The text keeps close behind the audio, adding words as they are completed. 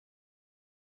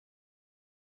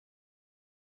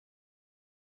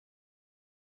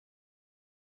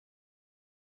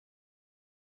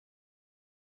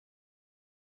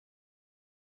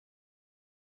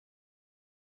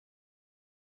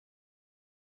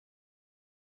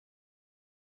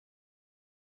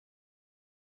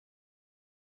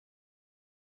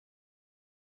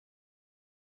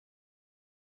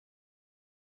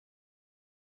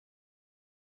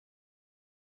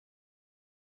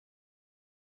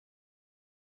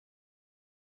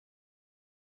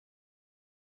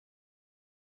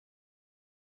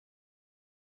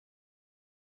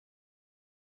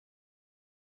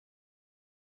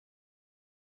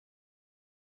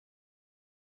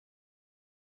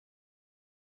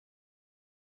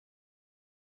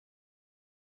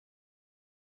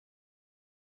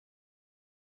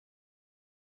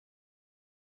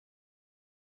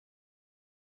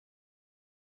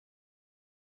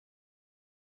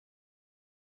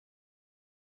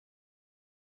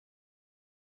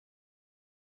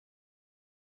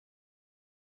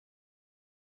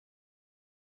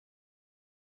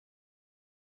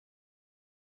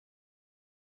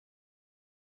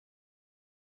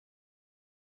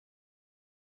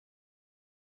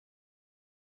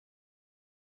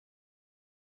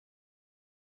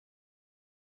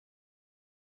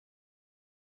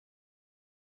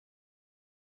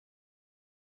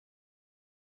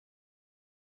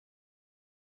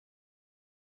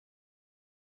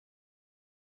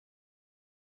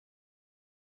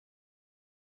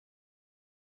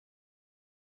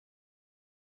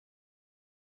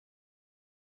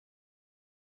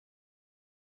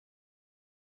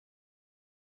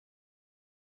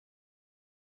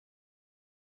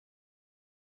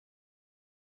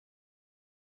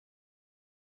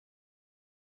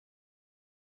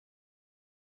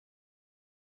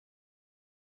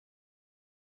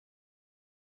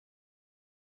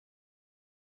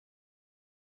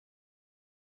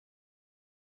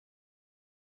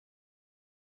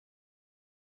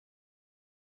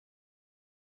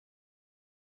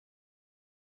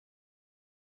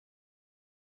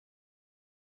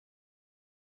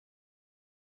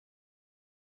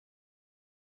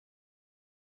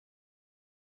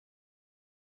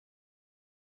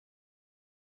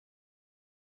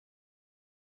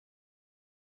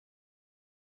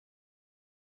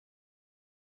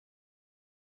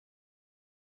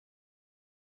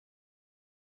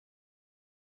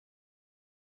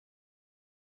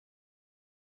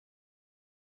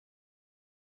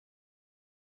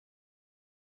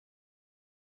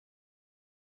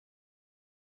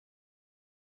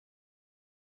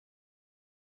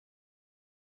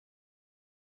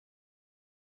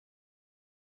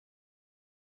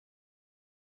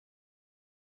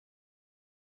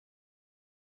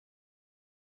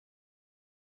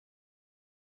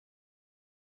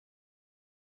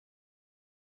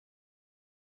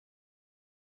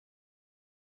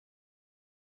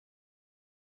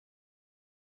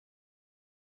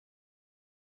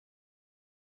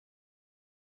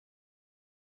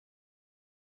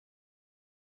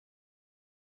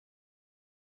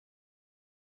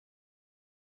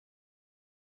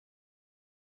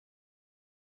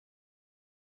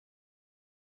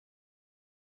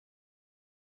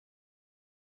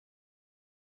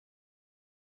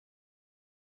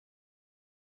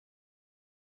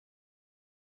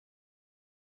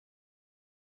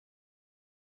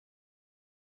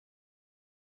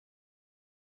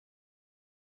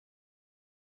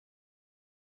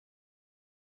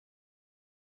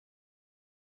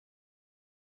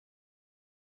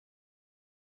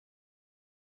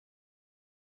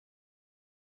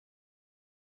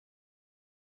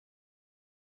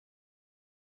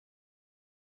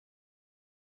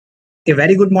A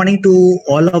very good morning to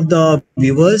all of the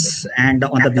viewers, and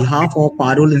on the behalf of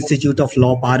Parul Institute of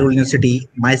Law, Parul University,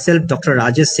 myself, Dr.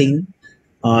 Rajesh Singh,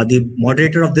 the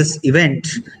moderator of this event,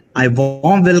 I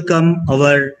warm welcome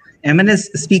our eminent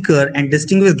speaker and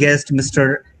distinguished guest,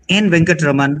 Mr. N.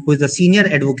 Venkatraman, who is a senior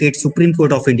advocate, Supreme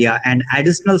Court of India and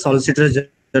additional Solicitor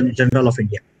General of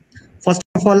India. First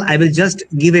of all, I will just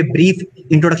give a brief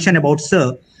introduction about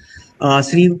Sir.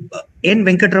 Sri N.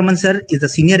 Venkatraman sir is a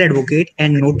senior advocate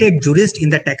and noted jurist in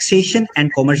the taxation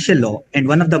and commercial law, and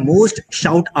one of the most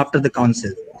sought after the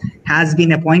council. Has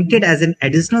been appointed as an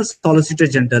additional Solicitor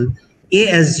General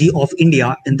ASG of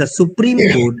India in the Supreme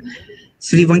Court.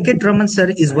 Sri Venkatraman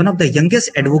sir is one of the youngest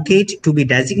advocate to be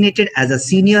designated as a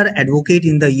senior advocate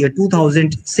in the year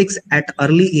 2006 at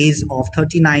early age of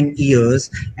 39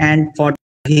 years, and for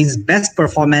his best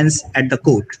performance at the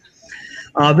court.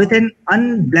 With an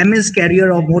unblemished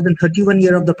career of more than 31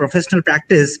 years of the professional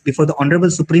practice before the Honorable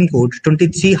Supreme Court,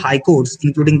 23 High Courts,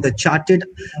 including the Chartered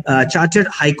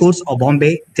High Courts of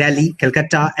Bombay, Delhi,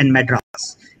 Calcutta, and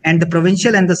Madras, and the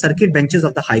provincial and the circuit benches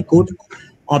of the High Court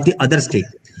of the other state.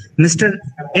 Mr.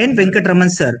 N. Venkatraman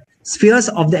sir, spheres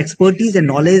of the expertise and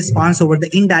knowledge spans over the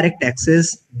indirect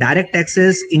taxes, direct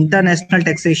taxes, international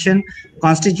taxation,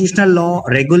 constitutional law,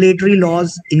 regulatory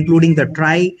laws, including the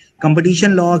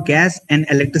competition law, gas and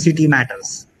electricity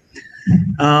matters.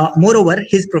 Moreover,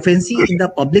 his proficiency in the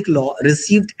public law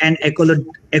received an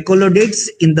accolades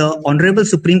in the Honorable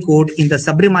Supreme Court in the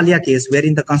Sabrimalia case,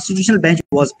 wherein the Constitutional Bench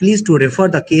was pleased to refer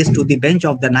the case to the bench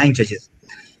of the 9 judges.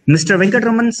 Mr.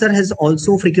 Venkatraman sir has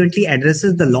also frequently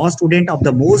addresses the law student of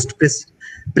the most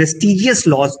prestigious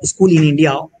law school in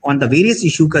India on the various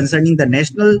issues concerning the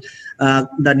nation,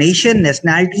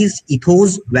 nationalities,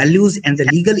 ethos, values, and the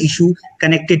legal issue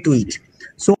connected to it.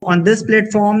 So on this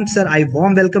platform, sir, I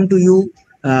warm welcome to you.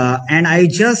 And I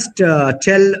just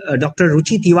tell Dr.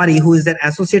 Ruchi Tiwari, who is an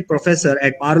associate professor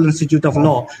at Parul Institute of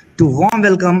Law, to warm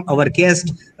welcome our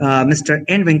guest, Mr.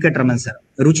 N. Venkatraman sir.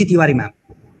 Ruchi Tiwari, ma'am.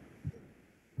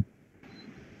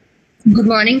 Good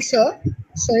morning, sir.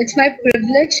 So it's my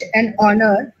privilege and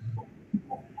honor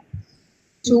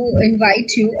to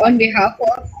invite you on behalf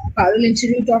of Parul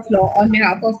Institute of Law, on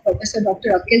behalf of Professor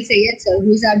Dr. Akil Sayed, sir, who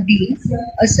is our dean.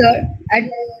 Sir, at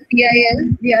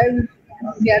PIL, we are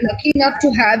lucky enough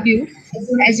to have you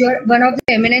as one of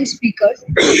the eminent speakers.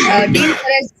 Dean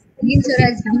sir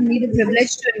has given me the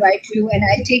privilege to invite you, and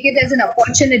I take it as an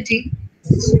opportunity.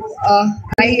 So,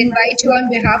 I invite you on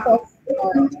behalf of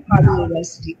Parul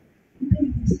University.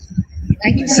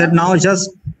 Thank you, sir. Now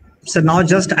just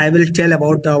I will tell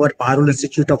about our Parul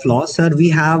Institute of Law. Sir, we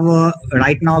have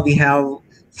right now we have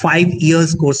 5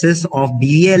 years courses of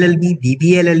BA LLB,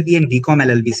 BBA LLB, and BCom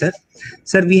LLB, sir.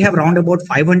 Sir, we have around about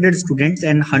 500 students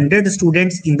and 100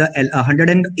 students in the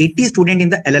 180 students in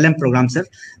the LLM program, sir.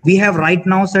 We have right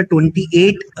now, sir,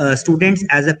 28 students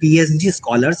as a PhD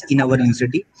scholars in our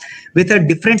university with a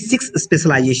different 6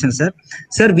 specializations, sir.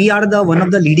 Sir, we are the one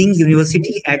of the leading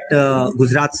university at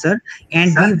Gujarat, sir,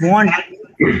 and we want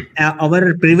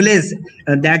our privilege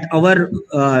that our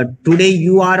today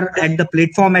you are at the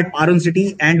platform at Parul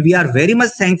City, and we are very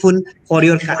much thankful for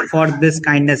this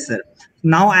kindness, sir.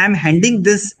 Now I am handing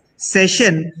this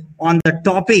session on the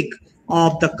topic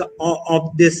of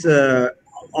this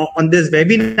on this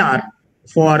webinar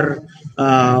for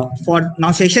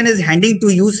now. Session is handing to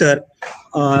you, sir,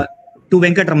 to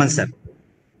Venkatraman sir.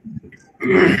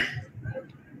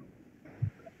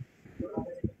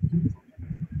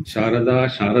 Sharada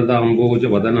Amboja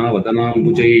Vadana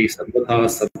Ambujai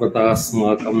Sarvata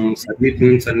Smakam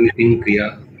Sannitin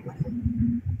Kriya.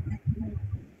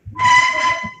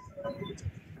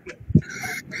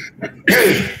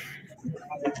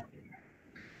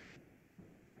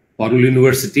 Parul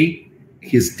University,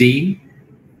 his dean,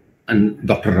 and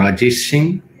Dr. Rajesh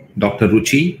Singh, Dr.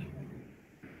 Ruchi,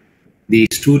 the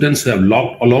students who have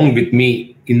logged along with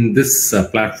me in this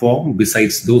platform,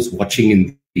 besides those watching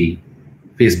in the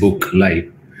Facebook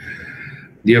Live.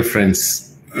 Dear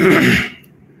friends,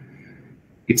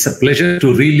 it's a pleasure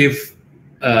to relive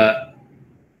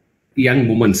young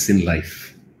moments in life.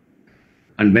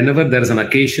 And whenever there is an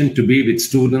occasion to be with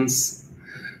students,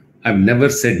 I've never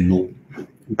said no,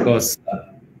 because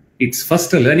it's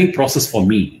first a learning process for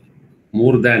me,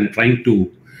 more than trying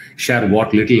to share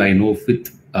what little I know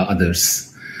with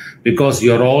others. Because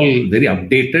you're all very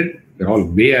updated, you're all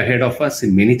way ahead of us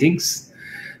in many things.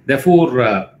 Therefore,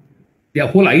 the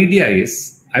whole idea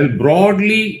is I will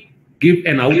broadly give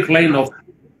an outline of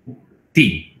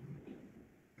theme.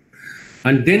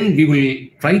 And then we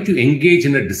will try to engage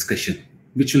in a discussion,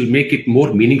 which will make it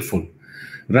more meaningful,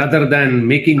 rather than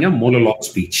making a monologue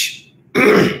speech.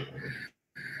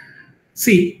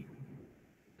 See,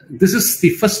 this is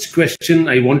the first question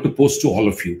I want to pose to all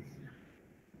of you.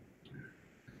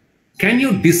 Can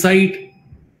you decide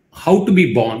how to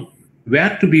be born,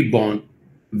 where to be born,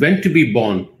 when to be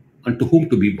born, and to whom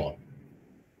to be born?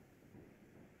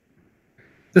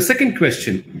 The second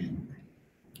question,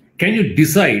 can you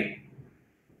decide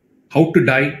how to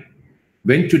die,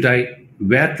 when to die,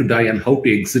 where to die, and how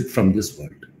to exit from this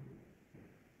world?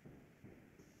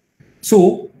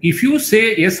 So, if you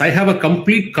say, yes, I have a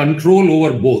complete control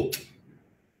over both,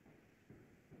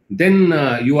 then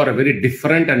you are a very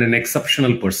different and an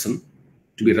exceptional person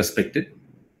to be respected.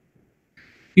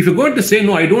 If you're going to say,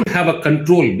 no, I don't have a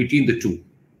control between the two,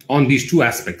 on these two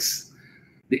aspects,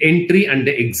 the entry and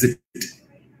the exit,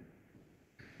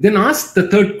 then ask the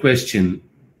third question,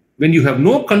 when you have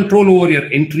no control over your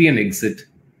entry and exit,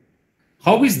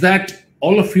 how is that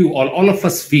all of you or all of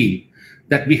us feel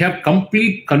that we have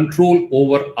complete control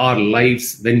over our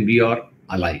lives when we are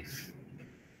alive?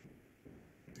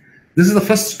 This is the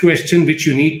first question which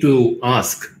you need to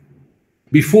ask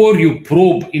before you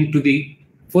probe into the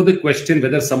further question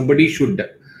whether somebody should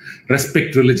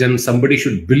respect religion, somebody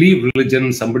should believe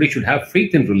religion, somebody should have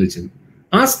faith in religion.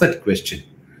 Ask that question.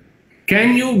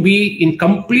 Can you be in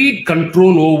complete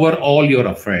control over all your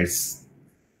affairs?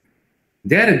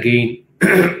 There again,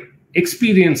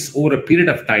 experience over a period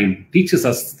of time teaches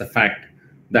us the fact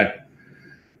that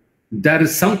there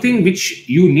is something which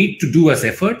you need to do as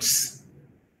efforts,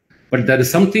 but there is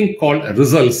something called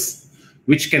results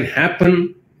which can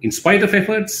happen in spite of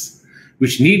efforts,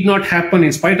 which need not happen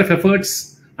in spite of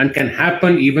efforts, and can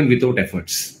happen even without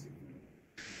efforts.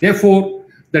 Therefore,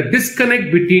 the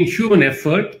disconnect between human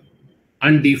effort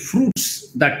and the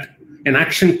fruits that an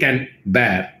action can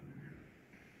bear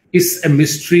is a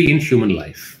mystery in human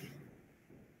life.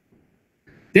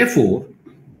 Therefore,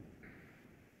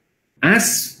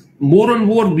 as more and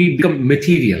more we become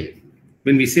material,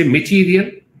 when we say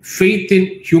material, faith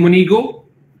in human ego,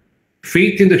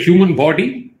 faith in the human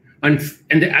body, and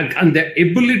the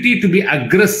ability to be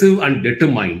aggressive and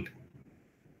determined,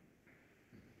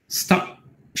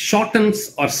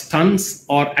 shortens or stunts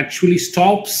or actually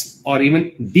stops or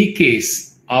even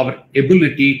decays our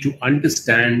ability to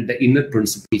understand the inner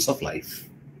principles of life.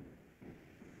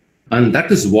 And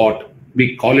that is what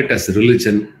we call it as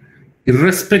religion,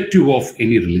 irrespective of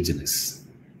any religion is.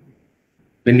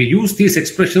 When we use these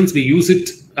expressions, we use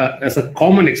it as a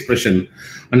common expression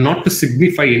and not to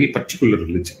signify any particular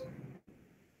religion.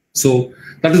 So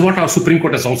that is what our Supreme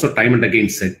Court has also time and again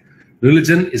said.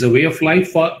 Religion is a way of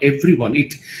life for everyone.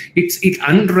 It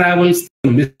unravels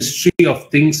the mystery of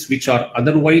things which are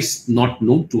otherwise not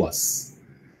known to us,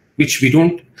 which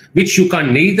you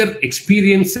can neither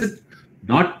experience it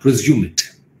nor presume it,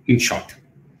 in short.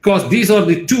 Because these are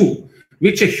the two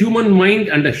which a human mind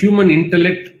and a human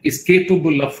intellect is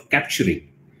capable of capturing.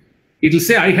 It will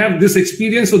say, I have this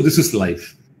experience, so this is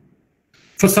life.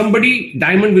 For somebody,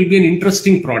 diamond will be an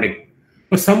interesting product.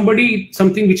 For somebody,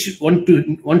 something which want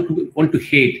to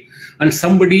hate, and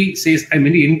somebody says, I'm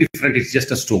very indifferent, it's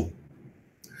just a stone.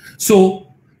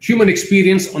 So human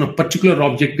experience on a particular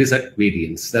object is at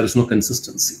variance. There is no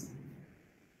consistency.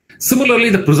 Similarly,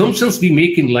 the presumptions we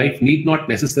make in life need not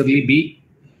necessarily be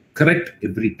correct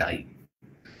every time.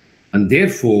 And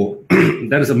therefore,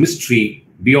 there is a mystery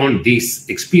beyond these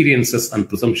experiences and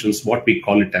presumptions, what we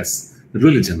call it as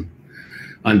religion.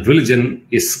 And religion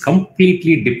is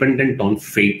completely dependent on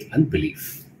faith and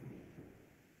belief.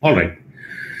 All right.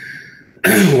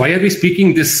 Why are we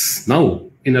speaking this now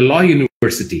in a law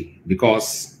university?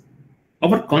 Because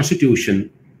our constitution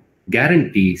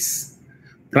guarantees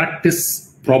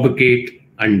practice, propagate,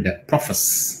 and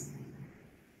profess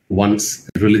one's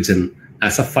religion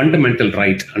as a fundamental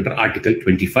right under Article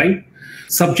 25,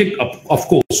 subject of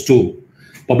course to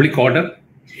public order,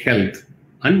 health,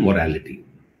 and morality.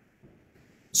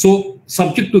 So,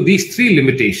 subject to these three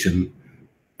limitations,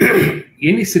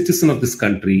 any citizen of this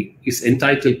country is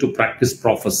entitled to practice,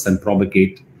 profess, and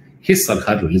propagate his or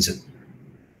her religion.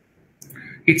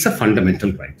 It's a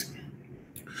fundamental right.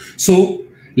 So,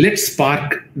 let's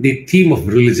spark the theme of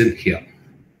religion here.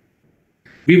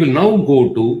 We will now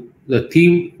go to the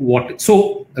theme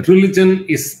so religion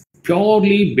is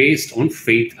purely based on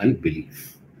faith and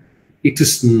belief. It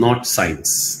is not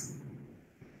science.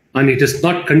 And it is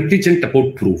not contingent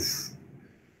about proof.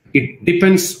 It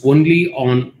depends only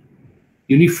on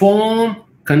uniform,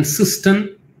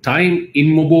 consistent, time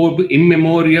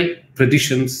immemorial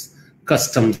traditions,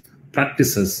 customs,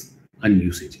 practices, and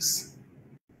usages.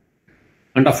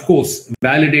 And of course,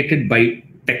 validated by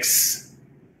texts,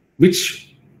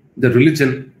 which the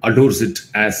religion adores it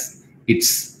as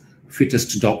its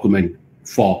fittest document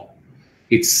for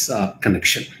its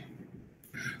connection.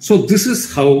 So this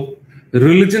is how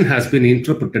religion has been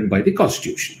interpreted by the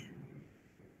Constitution.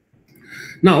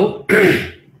 Now,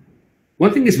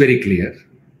 one thing is very clear.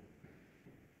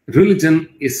 Religion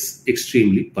is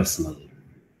extremely personal.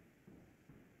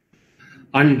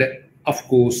 And of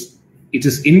course, it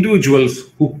is individuals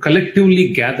who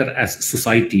collectively gather as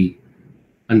society,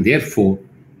 and therefore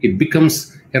it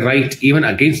becomes a right even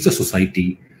against the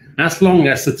society as long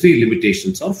as the three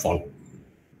limitations are followed.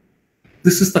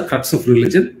 This is the crux of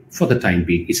religion. For the time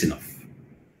being, it's enough.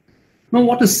 Now,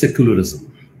 what is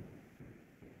secularism?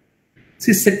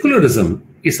 See, secularism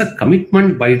is a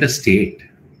commitment by the state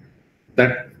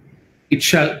that it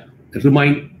shall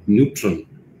remain neutral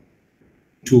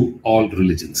to all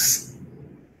religions.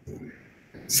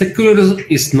 Secularism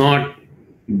is not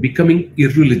becoming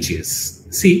irreligious.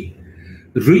 See,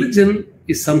 religion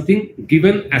is something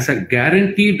given as a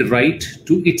guaranteed right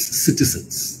to its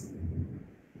citizens.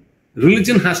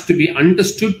 Religion has to be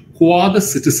understood qua the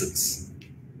citizens.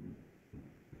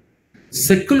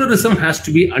 Secularism has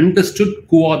to be understood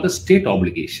qua the state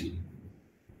obligation.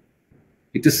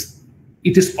 It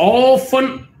is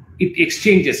often, it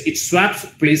exchanges, it swaps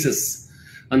places.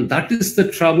 And that is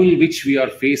the trouble which we are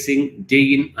facing day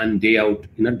in and day out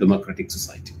in a democratic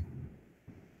society.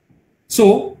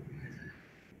 So,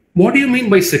 what do you mean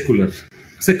by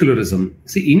secularism?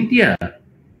 See, India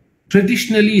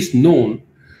traditionally is known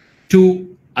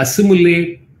to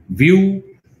assimilate, view,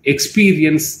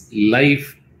 experience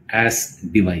life as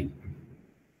divine.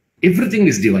 Everything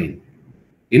is divine.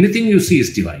 Anything you see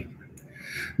is divine.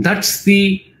 That's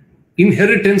the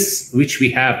inheritance which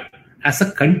we have as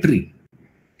a country,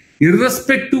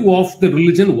 irrespective of the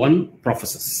religion one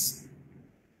professes.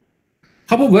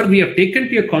 However, we have taken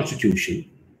to a constitution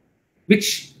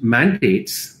which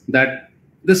mandates that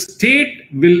the state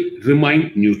will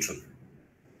remain neutral.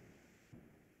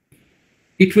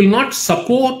 It will not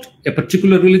support a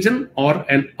particular religion or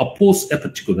oppose a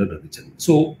particular religion.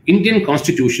 So, Indian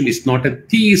constitution is not a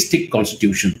theistic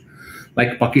constitution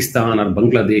like Pakistan or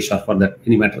Bangladesh, or for that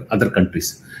any matter other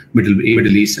countries, Middle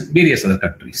East and various other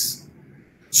countries.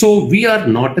 So we are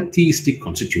not a theistic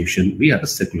constitution, we are a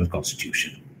secular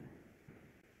constitution.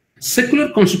 Secular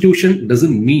constitution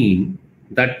doesn't mean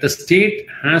that the state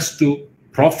has to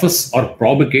profess or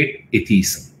propagate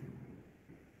atheism.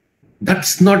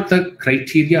 That's not the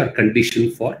criteria or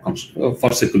condition for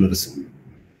secularism.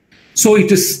 So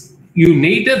it is, you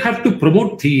neither have to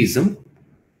promote theism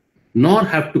nor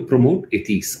have to promote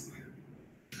atheism.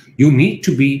 You need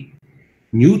to be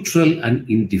neutral and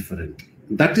indifferent.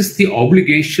 That is the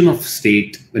obligation of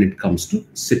state when it comes to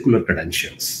secular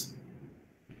credentials.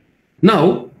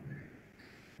 Now,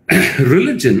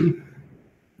 religion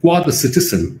qua the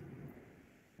citizen,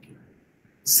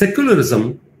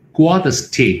 secularism qua the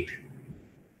state.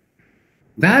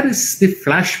 Where is the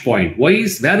flashpoint? Where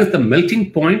is the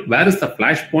melting point? Where is the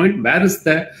flashpoint? Where is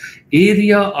the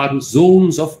area or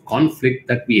zones of conflict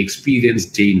that we experience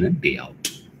day in and day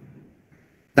out?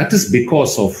 That is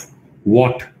because of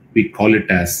what we call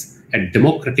it as a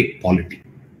democratic polity.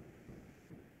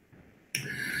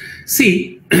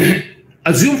 See,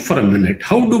 assume for a minute,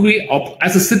 how do we,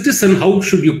 as a citizen, how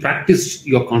should you practice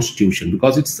your constitution?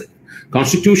 Because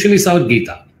constitution is our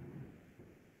Gita.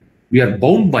 We are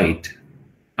bound by it.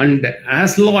 And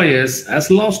as lawyers, as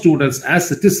law students, as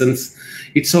citizens,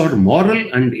 it's our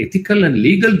moral and ethical and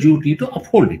legal duty to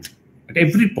uphold it at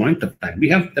every point of time. We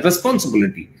have the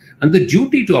responsibility and the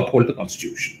duty to uphold the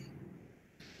constitution.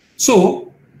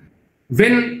 So,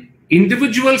 when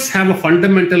individuals have a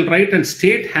fundamental right and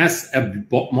state has a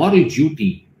moral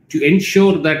duty to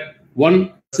ensure that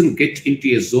one doesn't get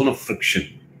into a zone of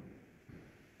friction,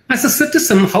 as a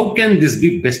citizen, how can this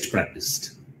be best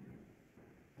practiced?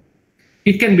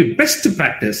 It can be best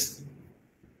practiced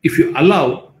if you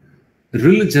allow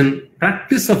religion,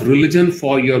 practice of religion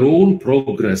for your own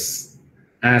progress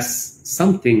as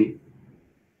something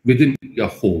within your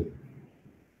home,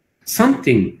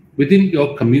 something within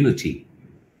your community,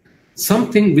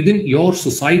 something within your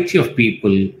society of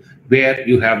people where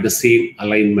you have the same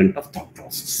alignment of thought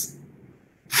process.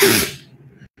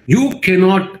 You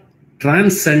cannot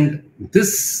transcend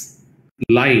this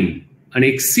line and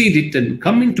exceed it and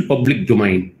come into public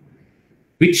domain,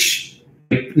 which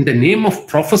in the name of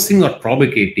professing or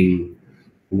propagating,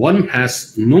 one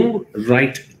has no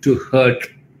right to hurt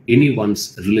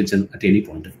anyone's religion at any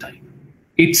point of time.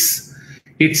 It's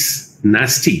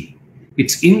nasty,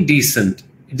 it's indecent,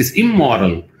 it is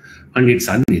immoral, and it's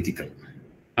unethical.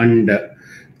 And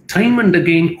time and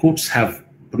again, courts have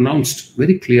pronounced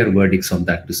very clear verdicts on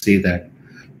that to say that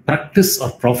practice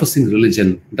or professing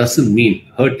religion doesn't mean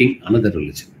hurting another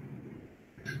religion.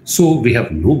 So we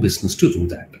have no business to do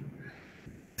that.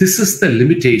 This is the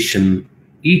limitation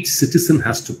each citizen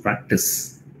has to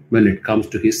practice when it comes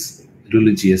to his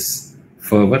religious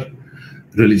fervor,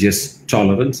 religious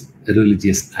tolerance,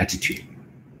 religious attitude,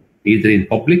 either in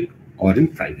public or in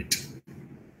private.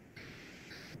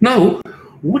 Now,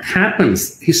 what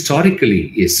happens historically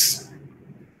is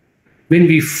when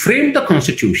we frame the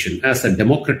Constitution as a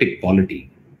democratic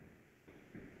polity,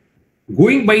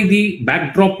 going by the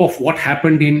backdrop of what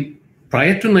happened in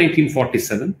prior to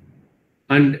 1947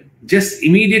 and just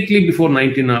immediately before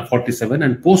 1947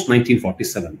 and post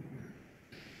 1947,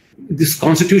 this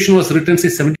Constitution was written, say,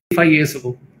 75 years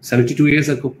ago, 72 years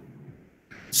ago.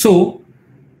 So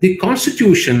the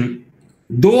Constitution,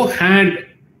 though had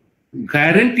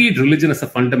guaranteed religion as a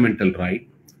fundamental right,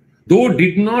 though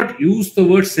did not use the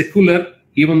word secular,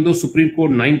 even though Supreme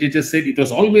Court 9 judges said it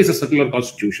was always a secular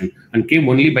constitution and came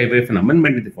only by way of an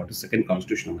amendment in the 42nd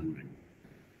Constitutional Amendment.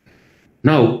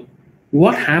 Now,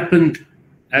 what happened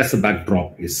as a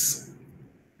backdrop is,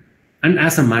 and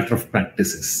as a matter of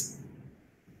practice is,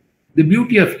 the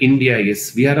beauty of India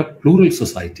is we are a plural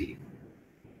society.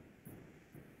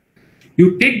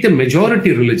 You take the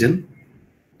majority religion,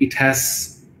 it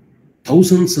has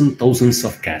thousands and thousands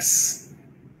of castes.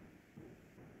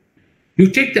 You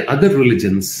take the other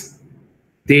religions,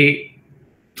 they,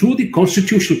 through the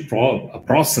constitutional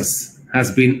process,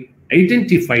 has been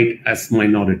identified as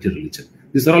minority religion.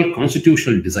 These are all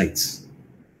constitutional designs.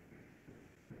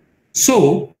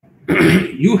 So,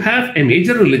 you have a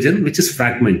major religion which is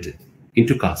fragmented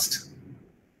into caste.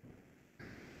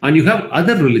 And you have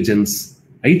other religions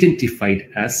identified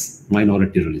as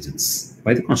minority religions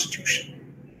by the Constitution.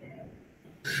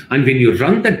 And when you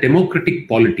run the democratic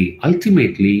polity,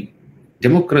 ultimately,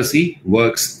 democracy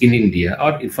works in India,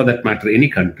 or for that matter, any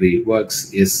country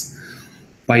works is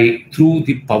through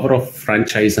the power of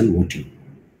franchise and voting.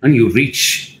 And you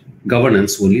reach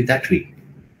governance only that way.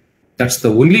 That's the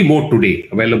only mode today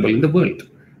available in the world,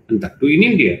 and that too in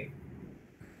India.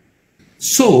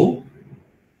 So,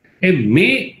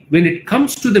 when it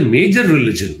comes to the major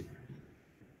religion,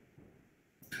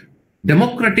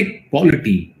 democratic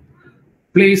polity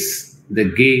plays the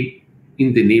game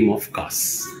in the name of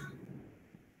caste.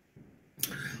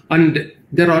 And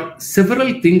there are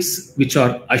several things which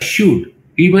are assured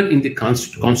even in the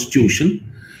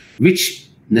Constitution, which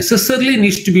necessarily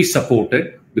needs to be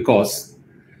supported, because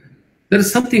there is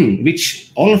something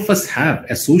which all of us have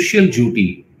a social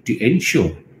duty to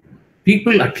ensure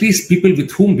people, at least people with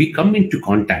whom we come into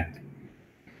contact,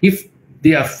 if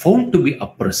they are found to be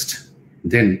oppressed,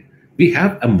 then we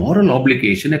have a moral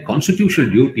obligation, a constitutional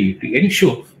duty to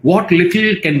ensure what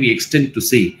little can we extend to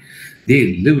say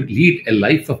they lead a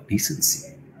life of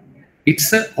decency.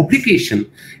 It's an obligation.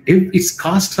 It's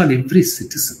cast on every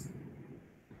citizen.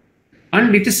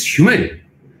 And it is human.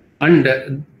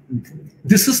 And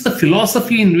this is the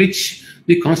philosophy in which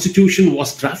the Constitution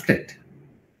was drafted,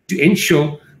 to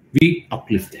ensure we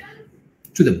uplift them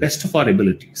to the best of our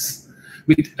abilities,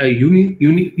 with a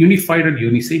unified and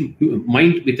unison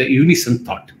mind, with a unison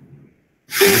thought.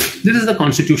 This is the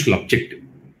constitutional objective.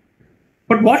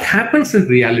 But what happens in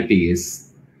reality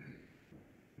is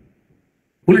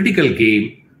political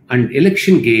game and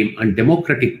election game and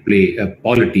democratic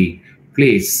polity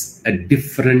plays a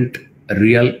different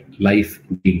real life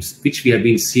games, which we have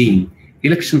been seeing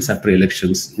elections after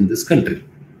elections in this country.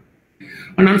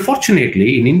 And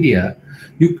unfortunately, in India,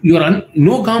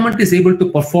 no government is able to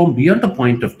perform beyond a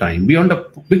point of time,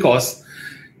 because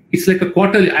it's like a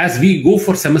quarter. As we go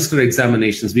for semester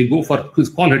examinations, we go for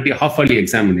quality half-yearly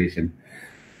examination.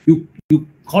 You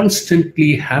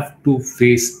constantly have to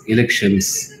face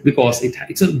elections, because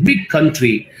it's a big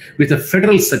country with a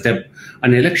federal setup,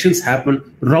 and elections happen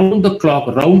round the clock,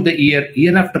 round the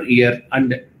year after year,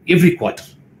 and every quarter.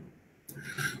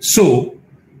 So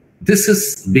this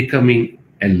is becoming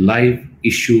a live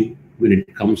issue when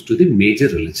it comes to the major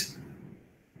religion.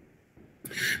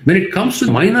 When it comes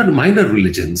to minor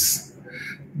religions,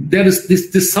 there is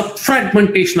this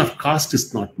sub-fragmentation of caste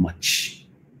is not much.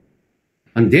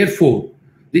 And therefore,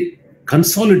 the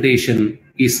consolidation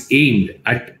is aimed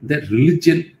at the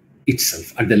religion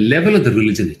itself, at the level of the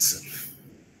religion itself.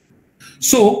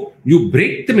 So you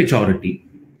break the majority,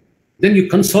 then you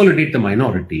consolidate the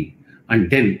minority,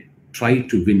 and then try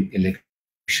to win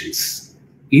elections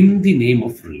in the name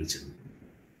of religion.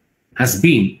 Has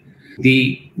been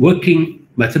the working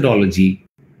methodology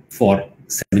for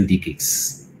 7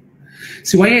 decades.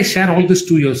 See, why I share all this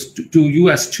to you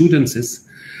as students is,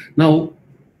 now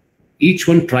each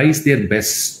one tries their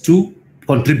best to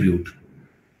contribute.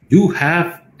 You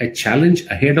have a challenge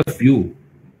ahead of you.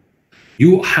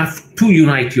 You have to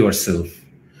unite yourself.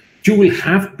 you will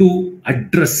have to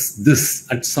address this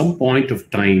at some point of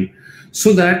time,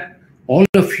 so that all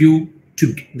of you,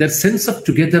 the sense of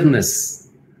togetherness,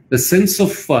 the sense of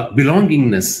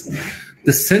belongingness,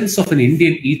 the sense of an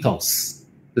Indian ethos,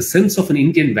 the sense of an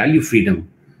Indian value freedom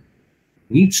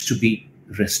needs to be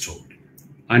restored.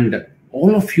 And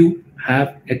all of you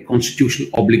have a constitutional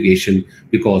obligation,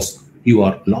 because you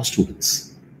are law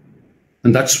students.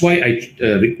 And that's why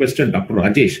I requested Dr.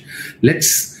 Rajesh,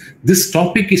 this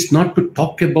topic is not to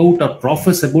talk about or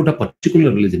profess about a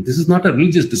particular religion. This is not a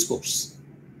religious discourse.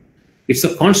 It's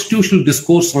a constitutional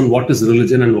discourse on what is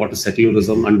religion and what is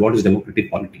secularism and what is democratic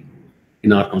polity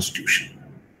in our constitution.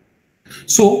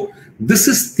 So this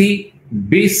is the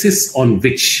basis on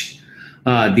which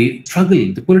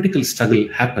the political struggle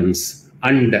happens,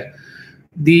 and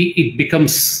it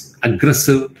becomes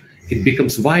aggressive, it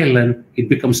becomes violent, it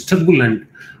becomes turbulent.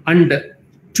 And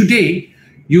today,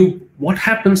 what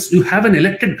happens? You have an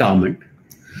elected government,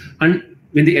 and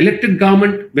when the elected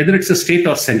government, whether it's a state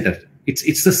or center,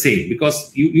 it's the same,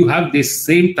 because you have this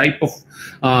same type of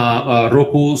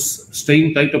ROPOs,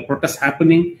 same type of protests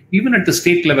happening even at the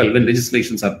state level when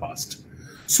legislations are passed.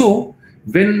 So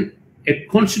when a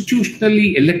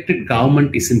constitutionally elected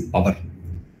government is in power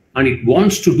and it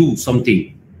wants to do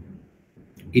something,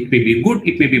 it may be good,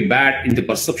 it may be bad in the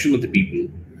perception of the people.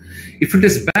 If it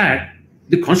is bad,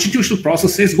 the constitutional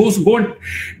process says, go and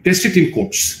test it in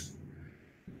courts.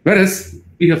 Whereas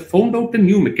we have found out a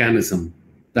new mechanism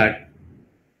that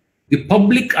the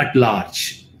public at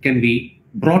large can be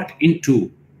brought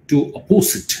to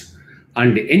oppose it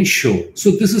and ensure.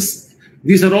 So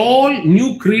these are all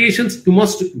new creations. You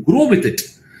must grow with it.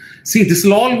 See, this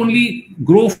will all only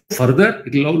grow further.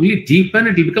 It will only deepen.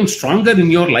 It will become stronger in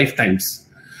your lifetimes.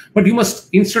 But you must,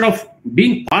 instead of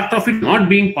being part of it, not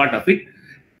being part of it,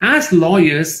 as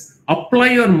lawyers, apply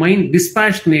your mind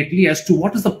dispassionately as to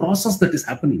what is the process that is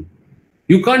happening.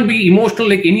 You can't be emotional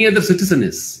like any other citizen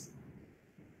is.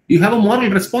 You have a moral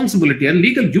responsibility and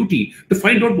legal duty to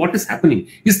find out what is happening.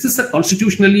 Is this a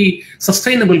constitutionally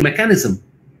sustainable mechanism?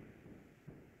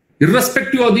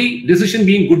 Irrespective of the decision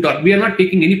being good or, we are not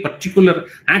taking any particular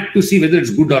act to see whether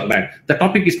it's good or bad. The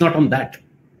topic is not on that.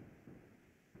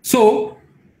 So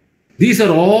these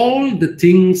are all the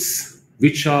things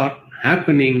which are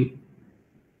happening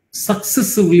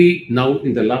successively now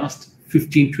in the last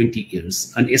 15, 20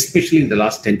 years, and especially in the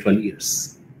last 10, 12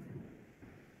 years.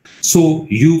 So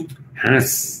youth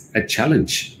has a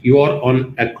challenge. You are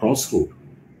on a crossroad,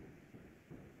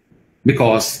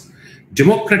 because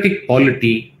democratic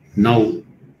polity now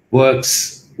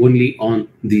works only on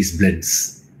these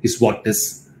blends, is what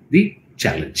is the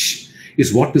challenge,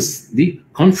 is what is the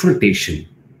confrontation.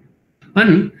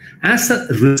 And as a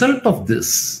result of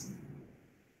this,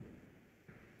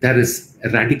 there is a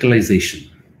radicalization.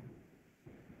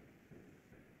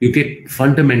 You get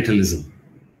fundamentalism.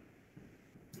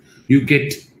 You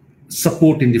get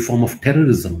support in the form of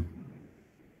terrorism,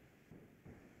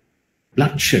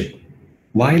 bloodshed,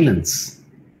 violence,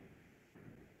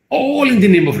 all in the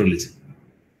name of religion.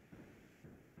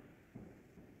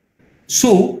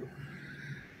 So,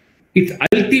 it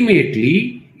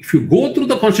ultimately, if you go through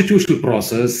the constitutional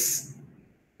process,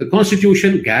 the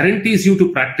constitution guarantees you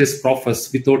to practice,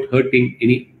 profess without hurting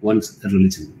anyone's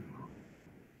religion.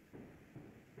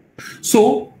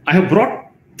 So, I have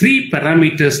brought 3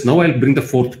 parameters. Now I'll bring the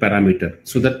 4th parameter,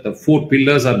 so that the 4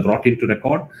 pillars are brought into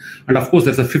record. And of course,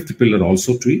 there's a 5th pillar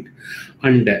also to it.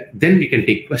 And then we can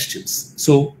take questions.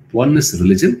 So one is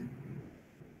religion.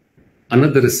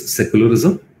 Another is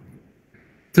secularism.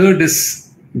 Third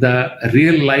is the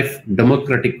real life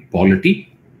democratic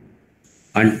polity.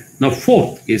 And now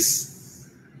 4th is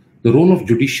the role of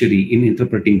judiciary in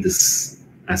interpreting these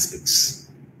aspects.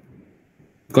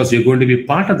 Because you're going to be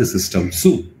part of the system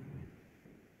soon.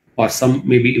 Or some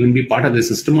maybe even be part of the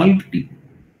system already.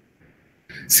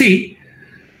 See,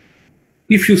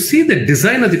 if you see the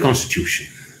design of the Constitution,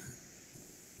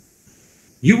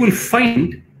 you will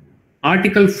find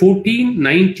Article 14,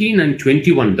 19, and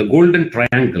 21, the golden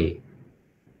triangle,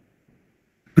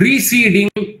 preceding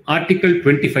Article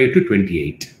 25 to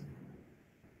 28.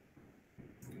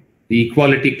 The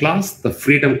equality clause, the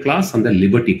freedom clause, and the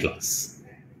liberty clause.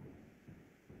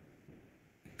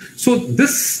 So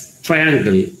this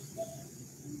triangle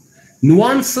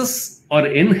nuances or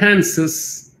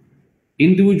enhances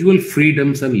individual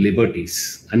freedoms and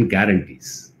liberties and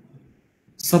guarantees,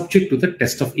 subject to the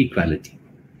test of equality.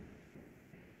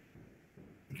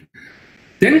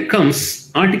 Then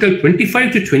comes Article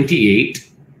 25 to 28,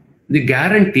 the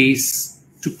guarantees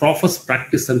to profess,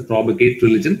 practice, and propagate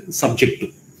religion, subject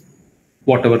to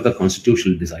whatever the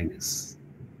constitutional design is.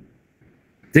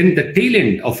 Then the tail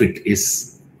end of it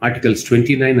is Articles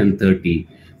 29 and 30,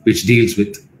 which deals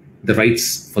with the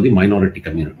rights for the minority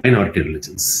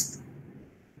religions.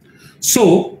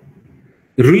 So,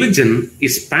 religion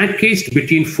is packaged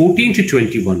between 14 to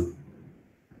 21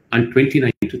 and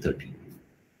 29 to 30.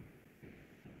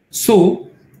 So,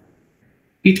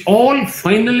 it all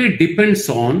finally depends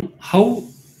on how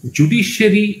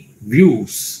judiciary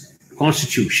views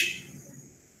constitution.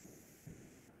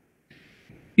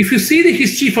 If you see the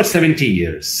history for 70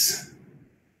 years,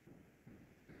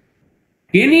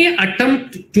 any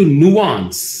attempt to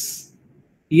nuance,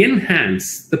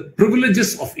 enhance the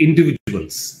privileges of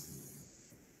individuals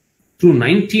through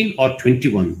 19 or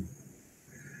 21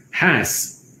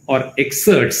 has or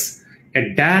exerts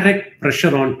a direct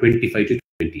pressure on 25 to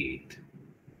 28.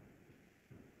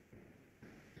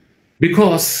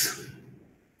 Because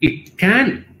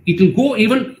it will go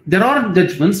even, there are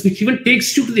judgments which even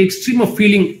takes you to the extreme of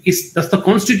feeling, does the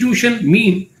constitution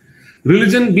mean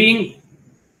religion being,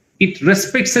 it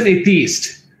respects an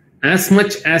atheist as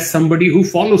much as somebody who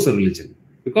follows a religion?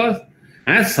 Because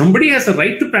as somebody has a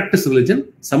right to practice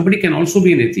religion, somebody can also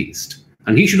be an atheist.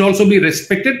 And he should also be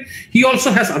respected. He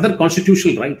also has other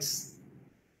constitutional rights.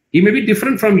 He may be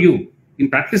different from you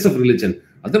in practice of religion.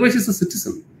 Otherwise, he's a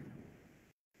citizen.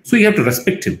 So you have to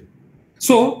respect him.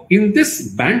 So in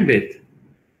this bandwidth,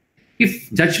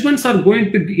 if judgments are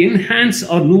going to enhance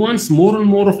or nuance more and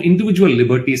more of individual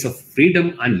liberties of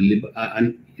freedom and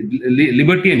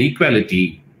liberty and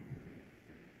equality,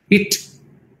 it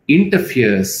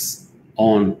interferes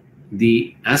on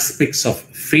the aspects of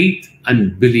faith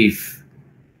and belief,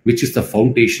 which is the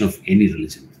foundation of any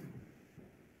religion.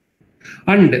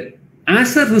 And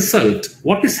as a result,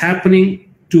 what is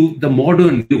happening to the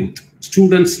modern youth,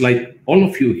 students like all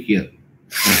of you here,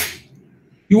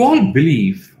 you all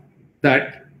believe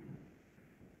that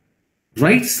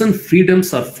rights and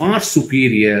freedoms are far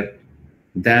superior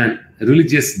than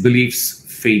religious beliefs,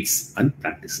 faiths, and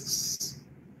practices.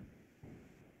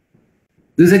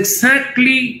 This is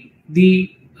exactly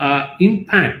the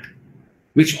impact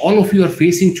which all of you are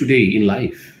facing today in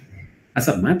life, as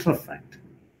a matter of fact.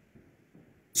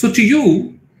 So to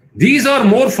you, these are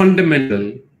more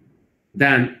fundamental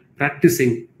than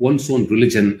practicing one's own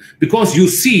religion, because you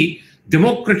see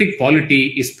democratic polity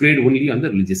is played only on the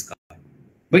religious card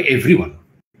by everyone.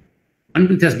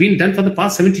 And it has been done for the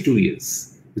past 72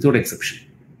 years, without exception.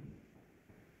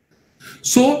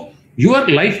 So your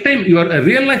lifetime, your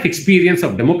real life experience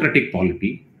of democratic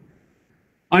polity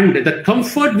and the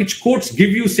comfort which courts give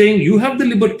you saying you have the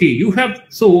liberty, you have,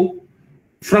 so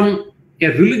from a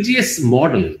religious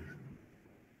model,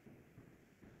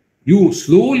 you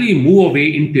slowly move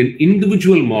away into an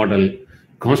individual model.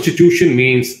 Constitution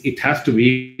means it has to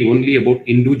be only about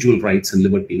individual rights and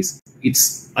liberties.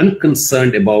 It's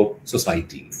unconcerned about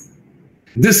society.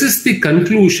 This is the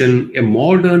conclusion a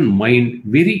modern mind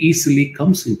very easily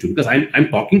comes into, because I'm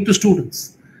talking to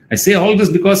students. I say all this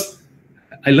because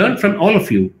I learned from all of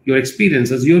you, your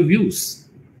experiences, your views.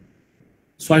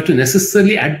 So I have to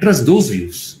necessarily address those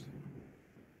views.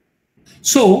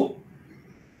 So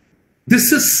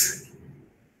this is,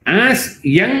 as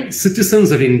young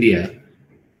citizens of India,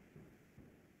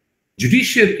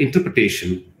 judicial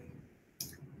interpretation,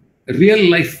 real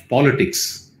life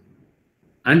politics,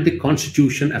 and the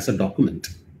constitution as a document,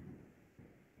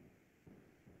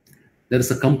 there is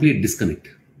a complete disconnect.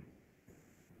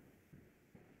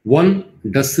 One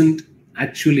doesn't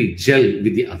actually gel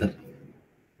with the other.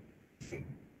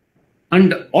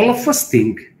 And all of us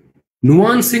think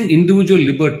nuancing individual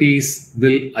liberties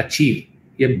will achieve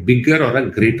a bigger or a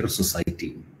greater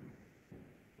society.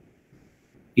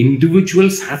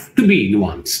 Individuals have to be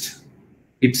nuanced.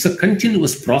 It's a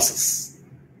continuous process.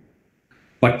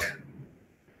 But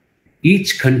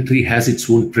each country has its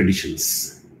own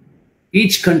traditions.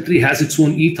 Each country has its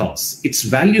own ethos, its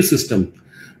value system.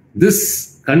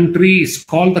 This country is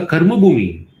called the Karma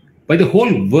Bhumi by the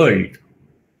whole world.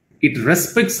 It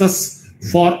respects us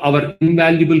for our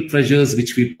invaluable treasures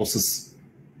which we possess,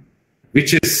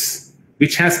 which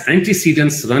has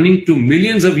antecedents running to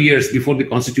millions of years before the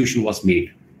constitution was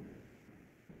made.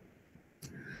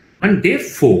 And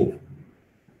therefore,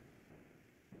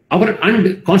 our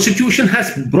constitution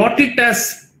has brought it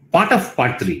as part of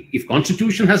part 3. If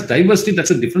constitution has diversity,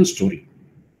 that's a different story.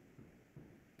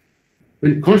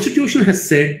 When constitution has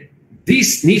said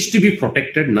this needs to be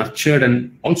protected, nurtured,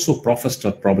 and also professed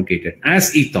or propagated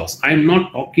as ethos, I am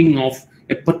not talking of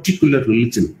a particular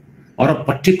religion or a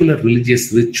particular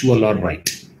religious ritual or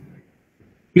rite.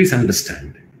 Please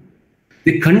understand,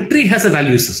 the country has a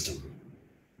value system.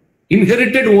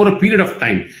 inherited over a period of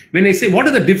time. When I say, what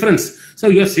is the difference? So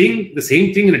you're saying the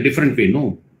same thing in a different way.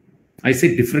 No, I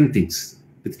say different things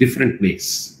with different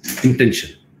ways,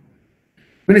 intention.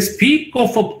 When I speak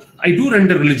of, I do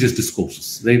render religious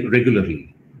discourses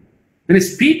regularly. When I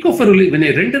speak of when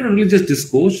I render a religious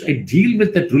discourse, I deal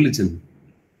with that religion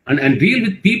and deal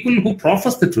with people who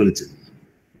profess that religion.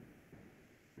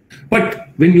 But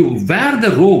when you wear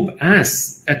the robe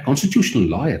as a constitutional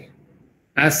lawyer,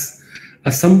 as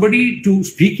somebody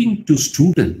speaking to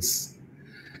students,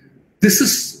 this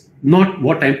is not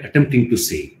what I'm attempting to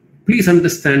say. Please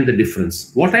understand the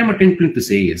difference. What I'm attempting to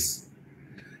say is,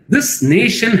 this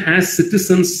nation has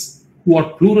citizens who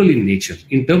are plural in nature,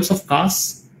 in terms of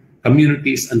castes,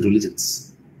 communities, and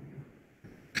religions.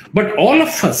 But all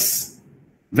of us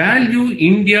value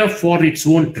India for its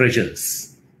own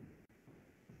treasures,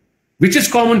 which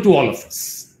is common to all of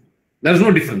us. There is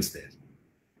no difference there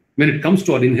when it comes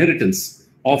to our inheritance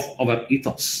of our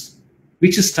ethos,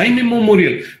 which is time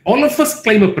immemorial. All of us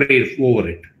claim a prayer over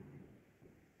it.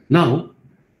 Now,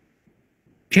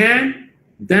 can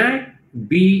that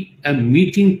be a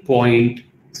meeting point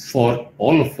for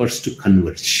all of us to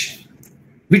converge,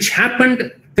 which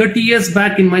happened 30 years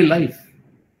back in my life?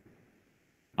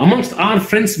 Amongst our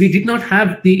friends, we did not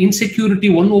have the insecurity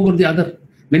one over the other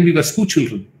when we were school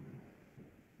children.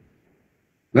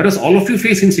 Whereas all of you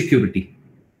face insecurity,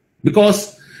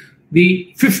 because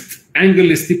the fifth angle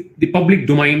is the public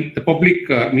domain, the public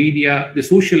media, the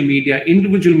social media,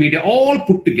 individual media, all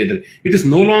put together. It is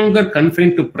no longer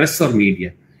confined to press or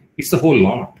media. It's the whole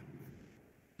lot.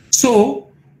 So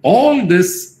all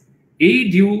this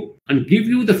aid you and give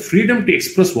you the freedom to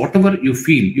express whatever you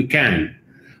feel you can.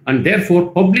 And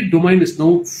therefore, public domain is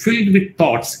now filled with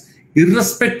thoughts,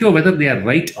 irrespective of whether they are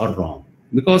right or wrong.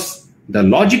 Because the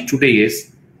logic today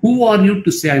is, who are you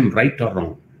to say I'm right or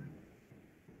wrong?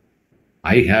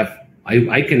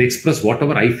 I can express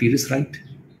whatever I feel is right.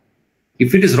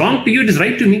 If it is wrong to you, it is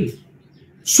right to me.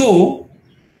 So,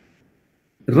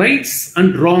 rights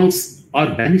and wrongs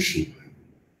are vanishing.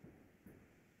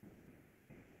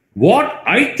 What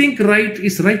I think right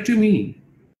is right to me.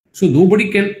 So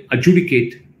nobody can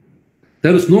adjudicate.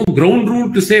 There is no ground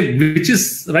rule to say which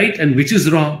is right and which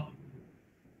is wrong.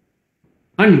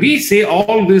 And we say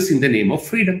all this in the name of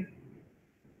freedom.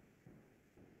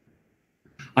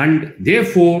 And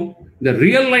therefore, the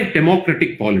real life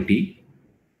democratic polity,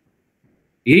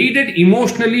 aided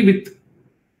emotionally with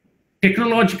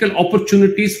technological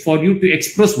opportunities for you to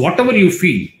express whatever you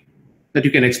feel that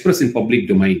you can express in public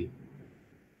domain,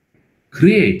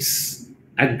 creates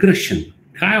aggression,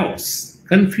 chaos,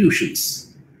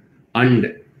 confusions.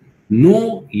 And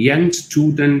no young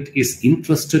student is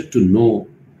interested to know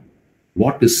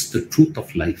what is the truth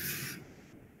of life.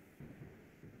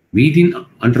 We didn't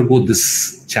undergo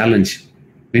this challenge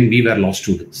when we were law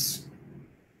students.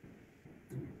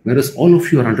 Whereas all of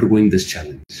you are undergoing this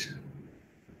challenge.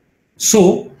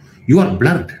 So you are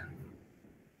blurred.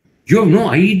 You have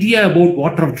no idea about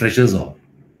what our treasures are,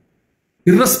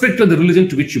 irrespective of the religion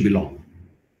to which you belong.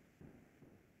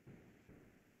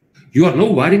 You are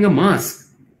now wearing a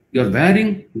mask. You are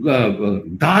wearing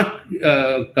dark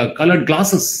colored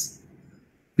glasses,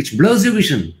 which blurs your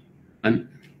vision. And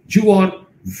you are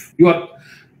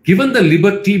given the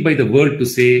liberty by the world to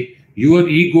say your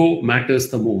ego matters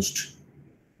the most.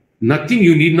 Nothing,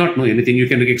 you need not know anything. You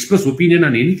can express opinion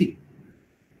on anything.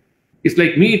 It's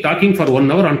like me talking for 1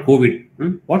 hour on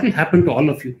COVID. What will happen to all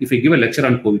of you if I give a lecture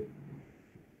on COVID?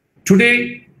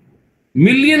 Today,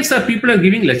 millions of people are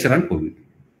giving lecture on COVID.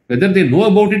 Whether they know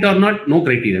about it or not, no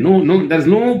criteria. No, there's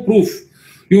no proof.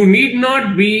 You need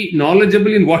not be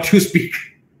knowledgeable in what you speak.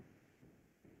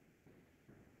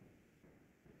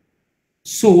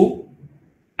 So,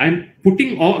 I'm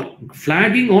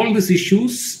flagging all these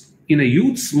issues in a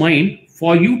youth's mind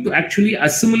for you to actually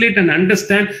assimilate and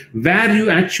understand where you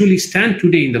actually stand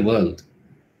today in the world.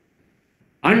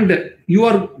 And you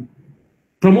are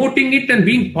promoting it and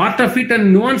being part of it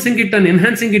and nuancing it and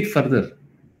enhancing it further.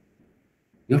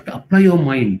 You have to apply your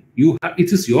mind.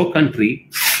 It is your country.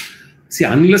 See,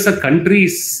 unless a country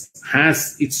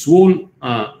has its own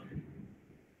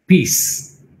peace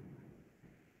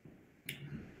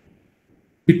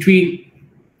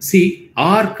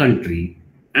our country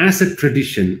as a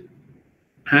tradition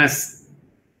has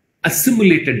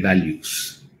assimilated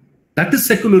values. That is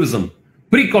secularism,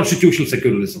 pre-constitutional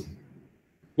secularism.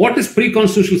 What is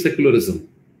pre-constitutional secularism?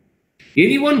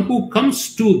 Anyone who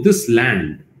comes to this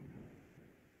land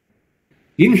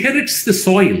inherits the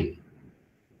soil,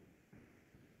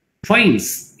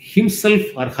 finds himself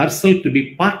or herself to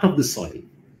be part of the soil,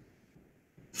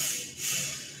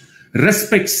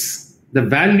 respects the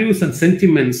values and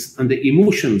sentiments and the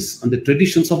emotions and the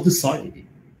traditions of the soil.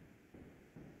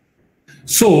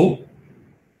 So,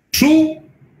 true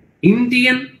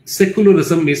Indian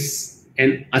secularism is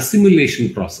an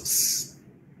assimilation process.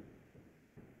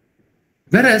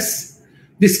 Whereas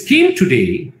the scheme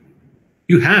today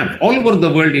you have all over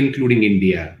the world, including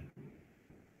India,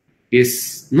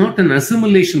 is not an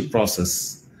assimilation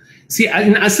process. See,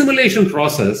 in assimilation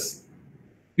process,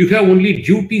 you have only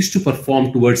duties to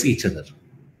perform towards each other.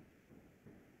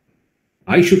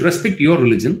 I should respect your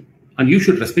religion and you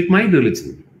should respect my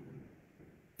religion,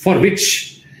 for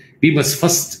which we must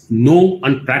first know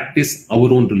and practice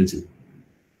our own religion.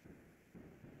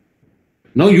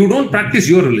 Now you don't practice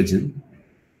your religion,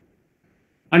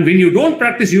 and when you don't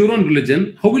practice your own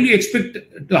religion, how will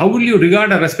you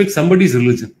regard or respect somebody's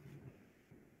religion?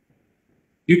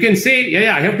 You can say,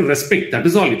 yeah, I have to respect, that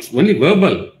is all, it's only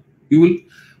verbal. You will,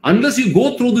 unless you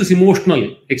go through these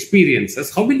emotional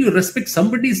experiences, how will you respect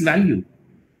somebody's value?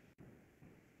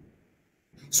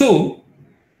 So,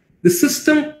 the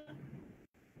system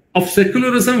of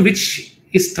secularism, which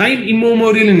is time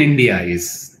immemorial in India,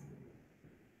 is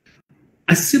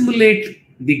assimilate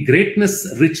the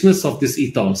greatness, richness of this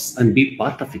ethos and be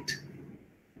part of it.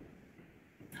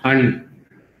 And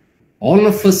all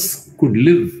of us could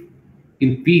live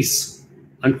in peace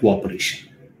and cooperation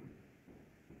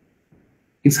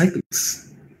in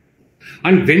cycles.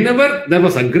 And whenever there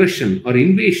was aggression or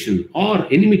invasion or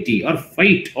enmity or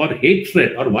fight or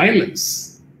hatred or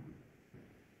violence,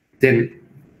 then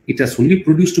it has only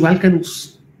produced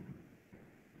volcanoes.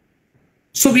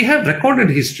 So we have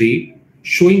recorded history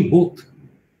showing both.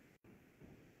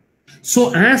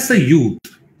 So as a youth,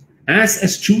 as a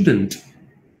student,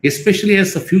 especially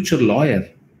as a future lawyer,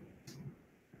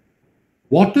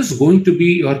 what is going to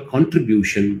be your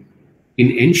contribution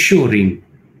in ensuring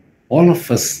all of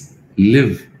us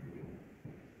live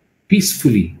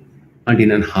peacefully and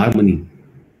in harmony?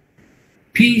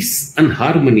 Peace and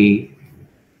harmony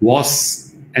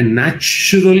was a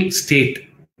natural state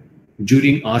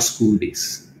during our school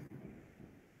days.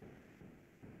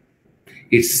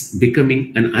 It's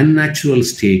becoming an unnatural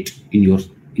state in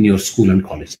your school and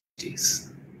college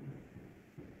days.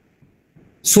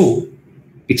 So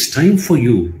it's time for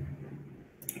you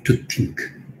to think.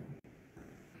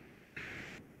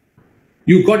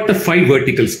 You got the 5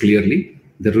 verticals clearly: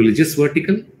 the religious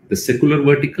vertical, the secular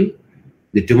vertical,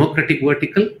 the democratic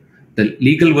vertical, the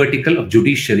legal vertical of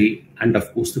judiciary, and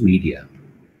of course the media.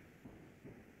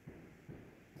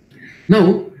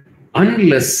 Now,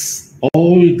 unless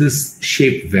all this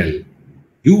shape well,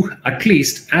 you at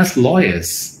least as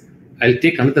lawyers, I'll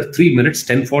take another 3 minutes,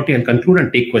 10:40, and conclude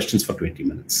and take questions for 20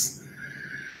 minutes.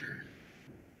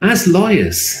 As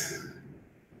lawyers,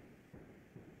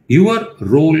 your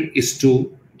role is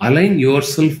to align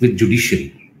yourself with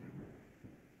judiciary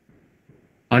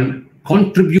and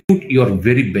contribute your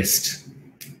very best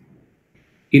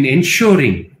in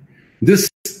ensuring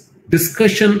this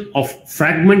discussion of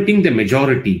fragmenting the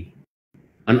majority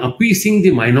and appeasing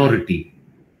the minority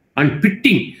and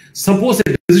pitting. Suppose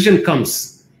a decision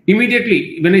comes,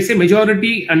 immediately when I say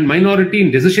majority and minority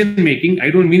in decision making, I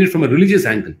don't mean it from a religious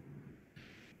angle.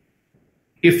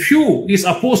 A few is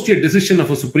opposed to a decision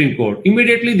of a Supreme Court,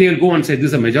 immediately they'll go and say this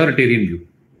is a majoritarian view.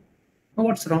 Now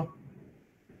what's wrong?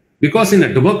 Because in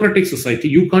a democratic society,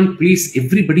 you can't please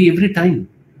everybody every time.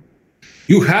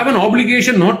 You have an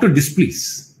obligation not to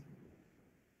displease.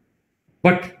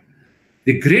 But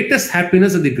the greatest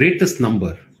happiness is the greatest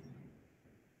number.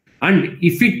 And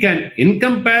if it can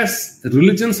encompass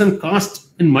religions and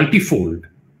caste in multifold,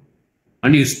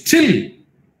 and you still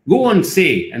go and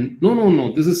say, and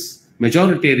no, this is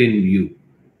majoritarian view,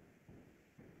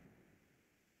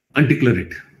 and declare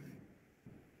it.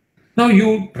 Now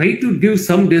you try to give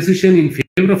some decision in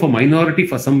favor of a minority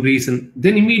for some reason,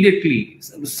 then immediately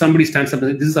somebody stands up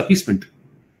and says, this is appeasement.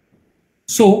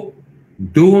 So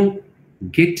don't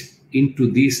get into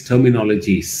these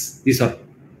terminologies.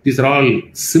 These are all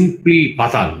simply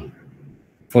patal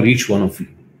for each one of you.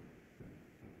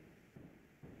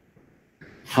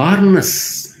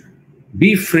 Harness,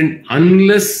 be friend,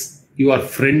 unless you are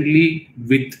friendly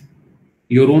with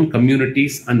your own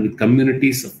communities and with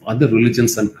communities of other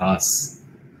religions and castes.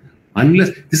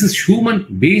 Unless this is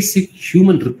basic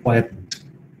human requirement.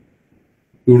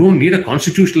 You don't need a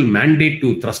constitutional mandate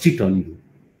to thrust it on you.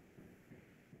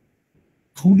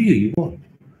 How do you evolve?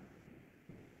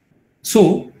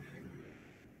 So,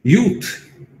 youth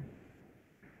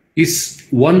is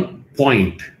one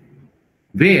point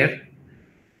where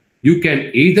you can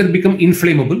either become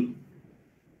inflammable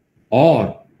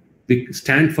or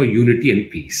stand for unity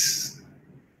and peace.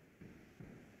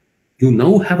 You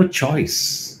now have a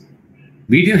choice.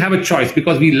 We didn't have a choice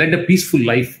because we led a peaceful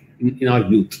life in our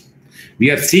youth.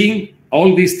 We are seeing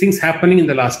all these things happening in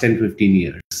the last 10, 15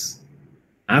 years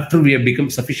after we have become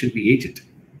sufficiently aged.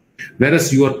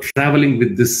 Whereas you are traveling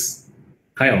with this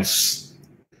chaos.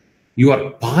 You are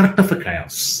part of a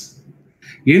chaos.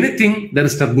 Anything, there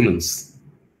is turbulence.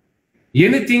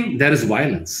 Anything, there is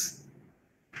violence.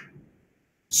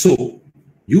 So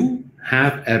you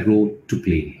have a role to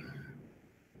play.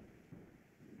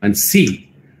 And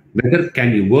see whether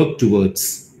can you work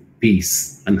towards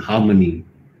peace and harmony,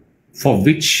 for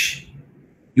which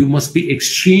you must be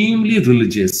extremely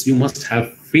religious. You must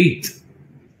have faith.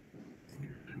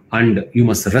 And you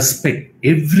must respect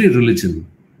every religion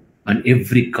and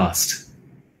every caste.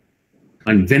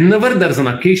 And whenever there is an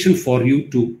occasion for you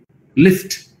to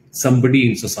lift somebody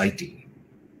in society,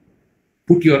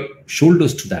 put your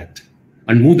shoulders to that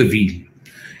and move the wheel.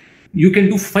 You can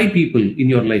do 5 people in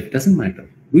your life, doesn't matter.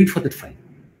 Do it for that 5.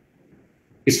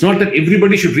 It's not that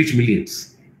everybody should reach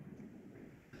millions.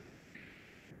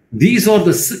 These are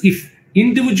if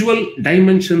individual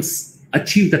dimensions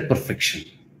achieve that perfection,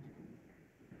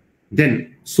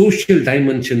 then social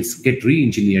dimensions get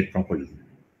re-engineered properly.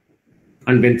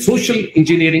 And when social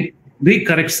engineering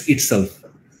recorrects itself,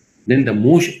 then the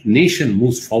nation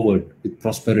moves forward with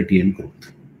prosperity and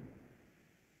growth.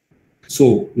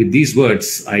 So with these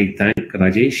words, I thank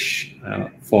Rajesh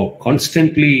for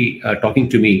constantly talking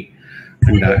to me.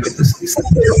 And this a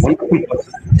wonderful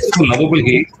person, so lovable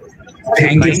here.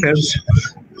 Thank you, sir.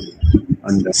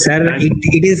 And, sir,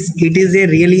 it is a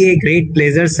really a great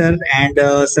pleasure, sir. And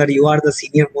sir, you are the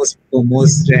senior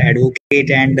most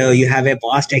advocate, and you have a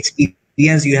vast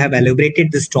experience. You have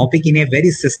elaborated this topic in a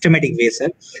very systematic way, sir.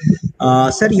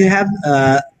 Sir, you have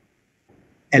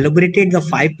elaborated the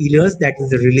 5 pillars, that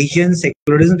is the religion,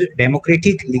 secularism,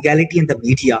 democratic, legality, and the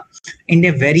media, in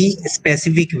a very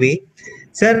specific way.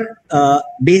 Sir,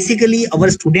 basically our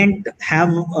students have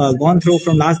gone through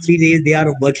from last 3 days. They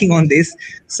are working on this.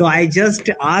 So I just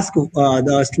ask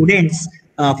the students,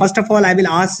 first of all, I will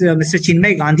ask Mr.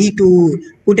 Chinmay Gandhi to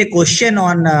put a question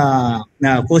on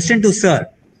question to sir.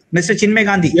 Mr. Chinmay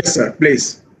Gandhi. Yes, sir,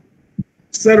 please.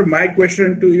 Sir, my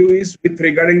question to you is with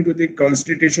regarding to the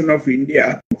Constitution of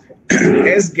India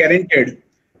as guaranteed.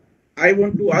 I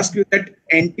want to ask you that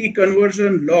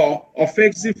anti-conversion law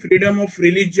affects the freedom of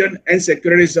religion and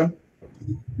secularism.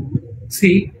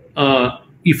 See,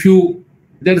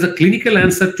 there is a clinical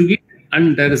answer to it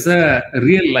and there is a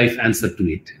real life answer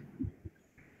to it.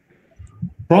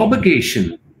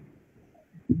 Propagation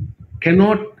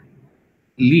cannot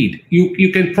lead.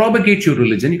 You can propagate your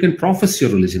religion, you can profess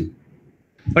your religion.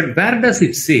 But where does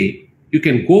it say you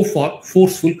can go for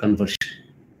forceful conversion?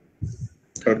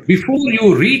 Before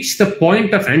you reach the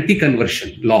point of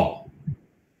anti-conversion law,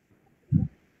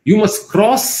 you must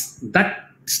cross that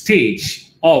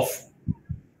stage of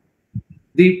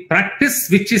the practice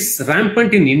which is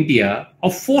rampant in India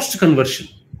of forced conversion.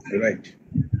 Right.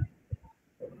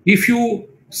 If you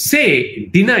say,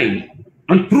 deny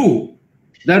and prove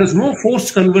there is no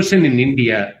forced conversion in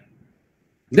India,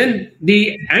 then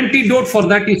the antidote for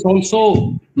that is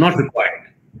also not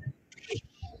required.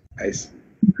 Nice.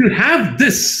 If you have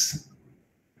this,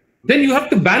 then you have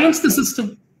to balance the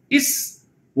system, is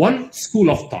one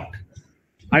school of thought.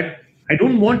 I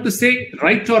don't want to say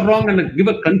right or wrong and give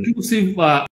a conclusive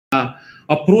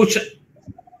approach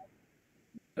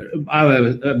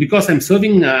because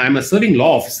I'm a serving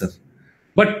law officer.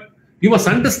 But you must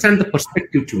understand the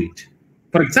perspective to it.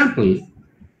 For example,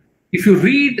 if you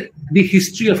read the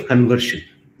history of conversion,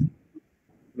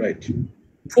 right,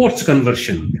 forced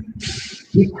conversion,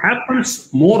 it happens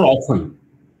more often.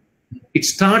 It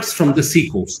starts from the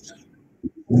seacoast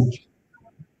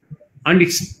and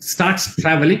it starts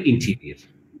traveling interior.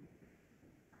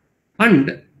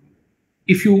 And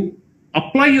if you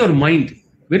apply your mind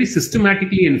very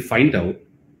systematically and find out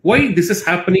why this is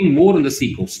happening more on the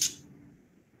seacoast.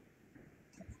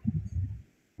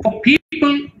 For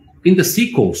people in the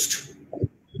seacoast,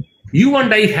 you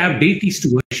and I have deities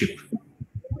to worship.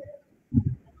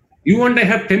 You and I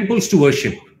have temples to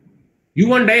worship.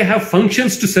 You and I have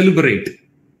functions to celebrate.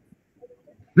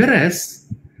 Whereas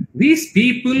these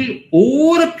people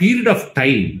over a period of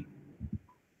time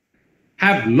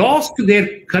have lost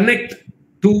their connect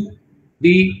to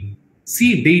the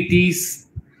sea deities.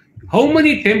 How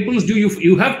many temples do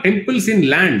you have temples in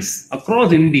lands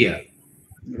across India?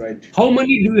 Right. How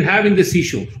many do you have in the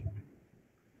seashore?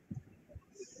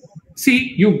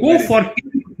 See, you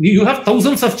have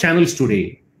thousands of channels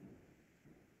today.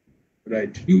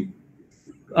 Right. You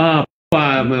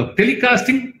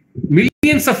telecasting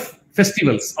millions of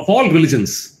festivals of all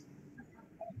religions.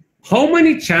 How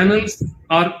many channels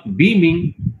are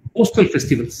beaming postal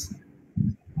festivals?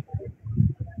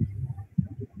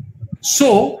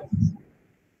 So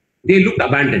they looked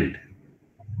abandoned.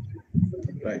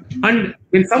 Right. And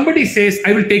when somebody says,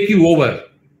 I will take you over,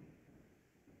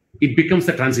 it becomes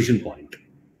a transition point.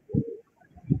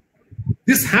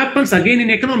 This happens again in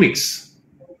economics.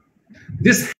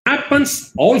 This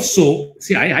happens also.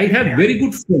 See, I have very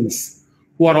good friends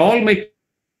who are all my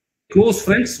close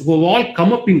friends who have all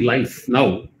come up in life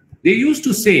now. They used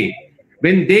to say,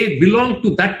 when they belong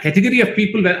to that category of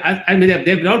people, where I mean,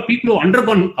 they're all people who have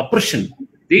undergone oppression.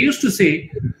 They used to say,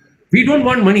 we don't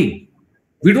want money.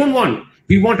 We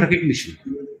want recognition.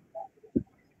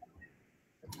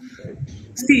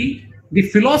 See, the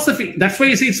philosophy, that's why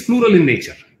you say it's plural in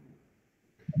nature.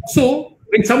 So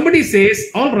when somebody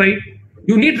says, all right,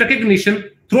 you need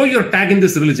recognition, throw your tag in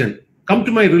this religion, come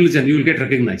to my religion, you will get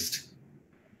recognized.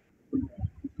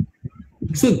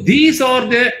 So these are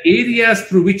the areas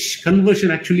through which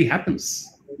conversion actually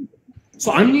happens.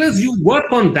 So unless you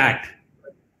work on that,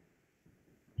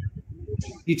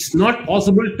 it's not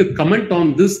possible to comment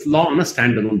on this law on a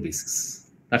standalone basis.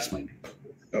 That's my view.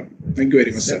 Thank you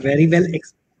very much, sir. Very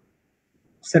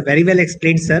well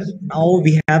explained, sir. Now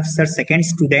we have sir second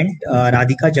student,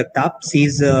 Radhika Jagtap. She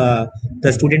is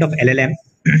the student of LLM.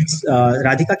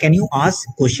 Radhika, can you ask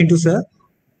question to sir?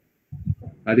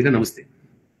 Radhika, namaste.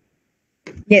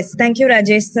 Yes, thank you,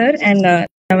 Rajesh sir, and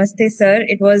namaste, sir.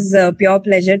 It was a pure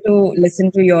pleasure to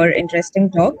listen to your interesting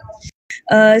talk.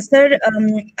 Sir,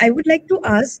 I would like to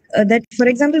ask that, for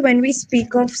example, when we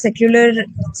speak of secular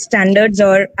standards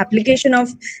or application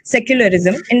of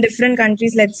secularism in different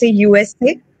countries, let's say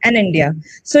USA and India.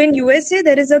 So in USA,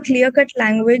 there is a clear-cut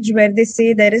language where they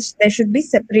say there should be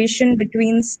separation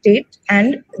between state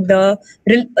and the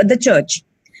church.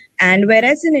 And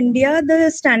whereas in India,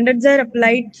 the standards are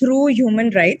applied through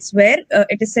human rights, where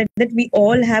it is said that we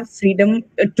all have freedom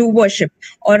to worship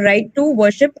or right to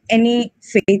worship any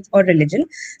faith or religion.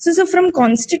 So from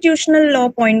constitutional law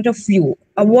point of view,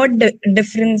 what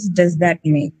difference does that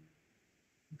make?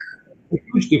 A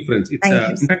huge difference.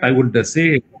 It's in fact, I would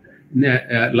say,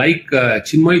 like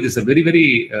Chinmay, this is a very,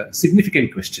 very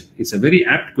significant question. It's a very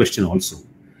apt question also.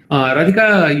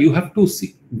 Radhika, you have to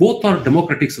see, both are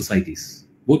democratic societies,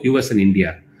 both US and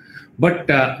India, but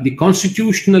the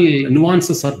constitutional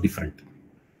nuances are different.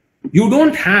 You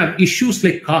don't have issues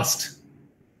like caste,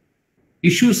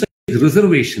 issues like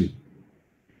reservation,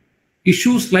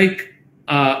 issues like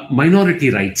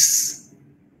minority rights.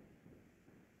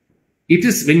 It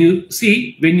is when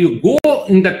you go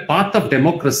in that path of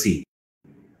democracy,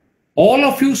 all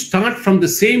of you start from the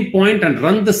same point and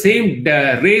run the same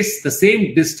race, the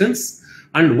same distance,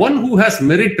 and one who has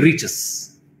merit reaches.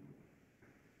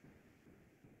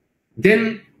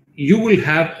 Then you will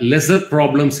have lesser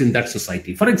problems in that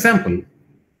society. For example,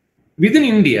 within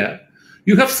India,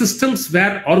 you have systems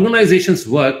where organizations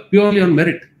work purely on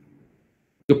merit.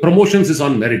 Your promotions is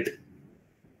on merit.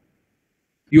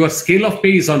 Your scale of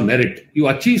pay is on merit. You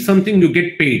achieve something, you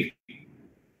get paid.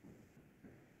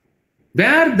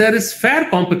 Where there is fair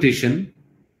competition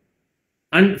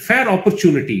and fair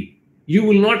opportunity, you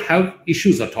will not have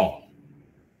issues at all.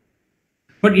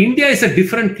 But India is a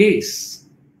different case.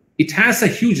 It has a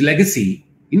huge legacy,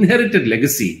 inherited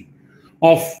legacy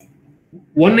of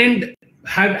one end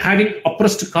having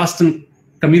oppressed caste and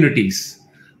communities,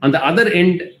 on the other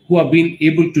end who have been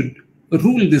able to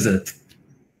rule this earth.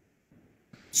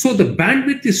 So the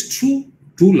bandwidth is too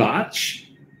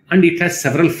large, and it has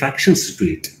several fractions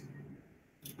to it.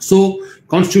 So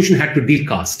Constitution had to deal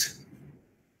caste.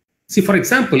 See, for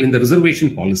example, in the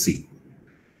reservation policy,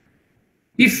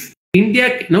 if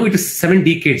India, now it is 7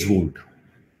 decades old,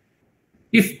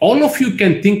 if all of you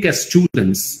can think as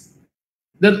students,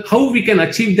 then how we can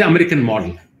achieve the American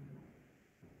model?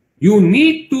 You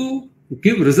need to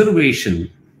give reservation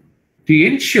to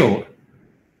ensure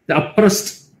the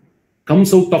oppressed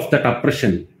comes out of that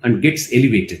oppression and gets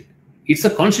elevated. It's a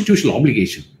constitutional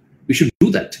obligation. We should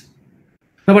do that.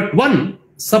 Now, but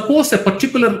suppose a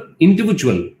particular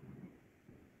individual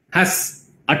has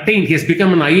attained, he has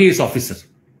become an IAS officer.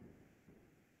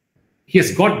 He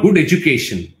has got good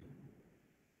education.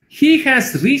 He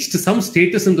has reached some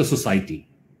status in the society.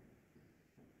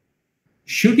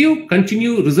 Should you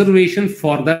continue reservation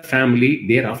for that family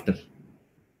thereafter?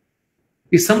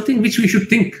 Is something which we should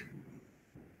think.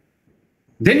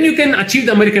 Then you can achieve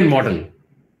the American model.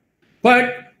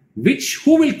 But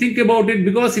who will think about it,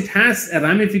 because it has a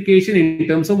ramification in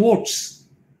terms of votes.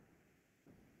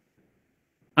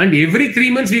 And every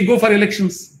 3 months we go for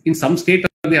elections in some state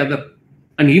or the other.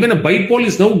 And even a bypoll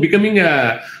is now becoming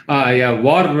a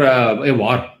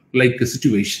war. like a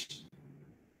situation.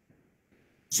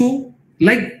 So,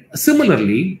 like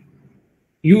similarly,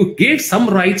 you gave some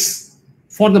rights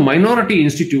for the minority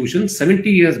institutions 70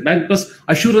 years back because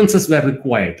assurances were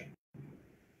required.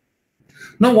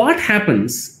 Now, what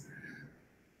happens?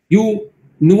 You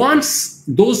nuance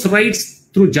those rights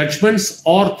through judgments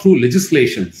or through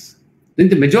legislations. Then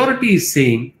the majority is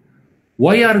saying,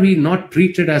 why are we not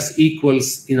treated as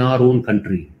equals in our own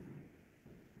country?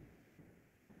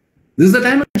 This is the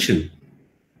dimension.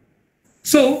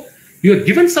 So, you are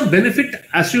given some benefit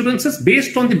assurances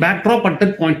based on the backdrop at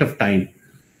that point of time.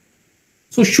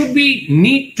 So, should we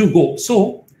need to go?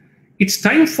 So, it's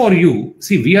time for you.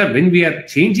 See, when we are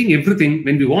changing everything,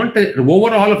 when we want an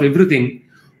overhaul of everything,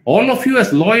 all of you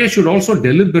as lawyers should also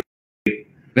deliberate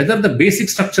whether the basic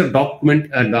structure document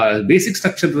and basic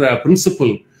structure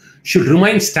principle should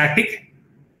remain static,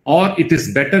 or it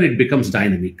is better it becomes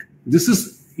dynamic. This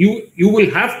is you will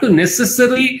have to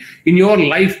necessarily in your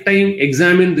lifetime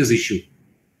examine this issue.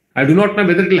 I do not know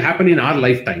whether it will happen in our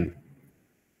lifetime,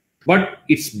 but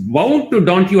it's bound to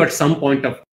daunt you at some point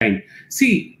of time.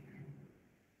 See,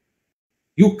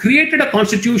 you created a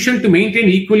constitution to maintain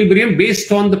equilibrium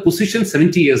based on the position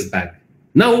 70 years back.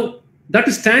 Now, that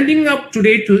is standing up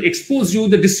today to expose you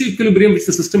the disequilibrium which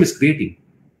the system is creating.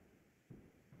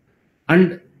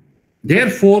 And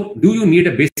therefore, do you need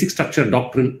a basic structure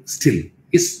doctrine still?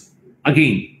 Is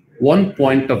again one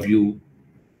point of view.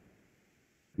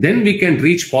 Then we can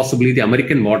reach possibly the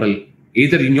American model,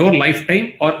 either in your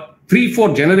lifetime or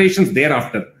 3-4 generations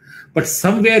thereafter. But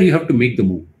somewhere you have to make the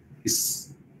move.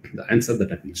 Is the answer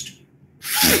that I used.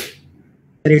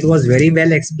 It was very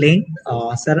well explained.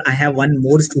 Sir, I have one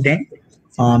more student,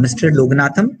 Mr.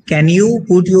 Loganatham. Can you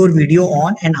put your video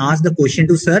on and ask the question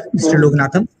to sir, Mr.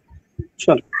 Loganatham?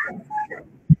 Sure.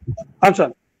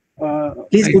 Sir.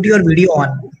 Please put your video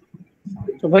on.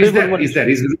 So very good morning. Is there?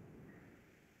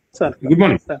 Sir. Good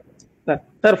morning.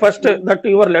 Sir, first that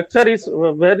your lecture is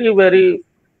very,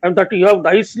 and that you have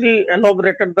nicely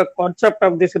elaborated the concept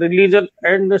of this religion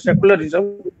and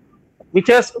secularism, which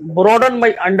has broadened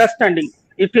my understanding.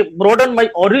 It broadened my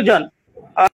origin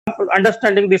of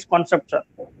understanding this concept, sir.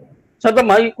 So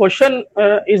my question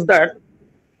is that,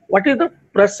 what is the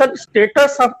present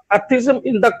status of atheism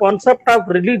in the concept of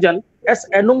religion as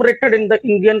enumerated in the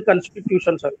Indian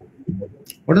Constitution, sir?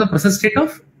 What is the present state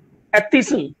of?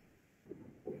 Atheism.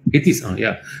 Atheism,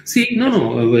 yeah. See,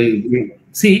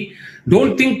 see,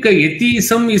 don't think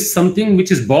atheism is something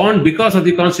which is born because of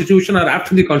the Constitution or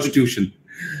after the Constitution.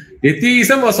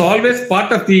 Atheism was always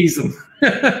part of theism.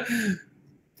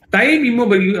 Time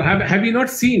immobile. Have you not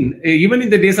seen, even in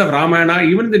the days of Ramayana,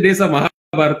 even in the days of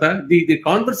Mahabharata, the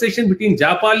conversation between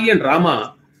Japali and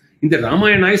Rama in the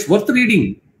Ramayana is worth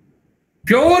reading.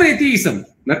 Pure atheism,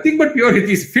 nothing but pure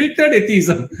atheism, filtered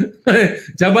atheism.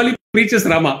 Japali preaches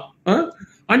Rama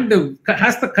and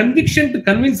has the conviction to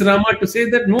convince Rama to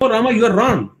say that, no, Rama, you are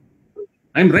wrong.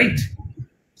 I'm right.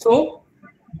 So,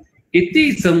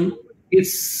 atheism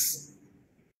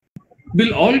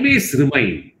will always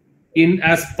remain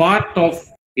as part of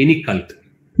any cult.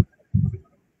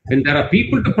 When there are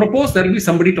people to propose, there will be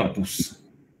somebody to oppose.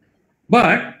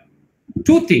 But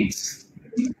two things.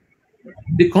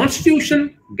 The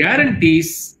Constitution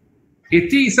guarantees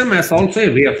atheism as also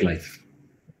a way of life.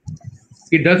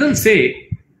 It doesn't say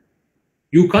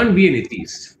you can't be an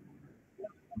atheist.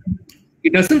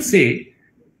 It doesn't say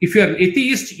if you are an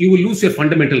atheist, you will lose your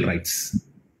fundamental rights.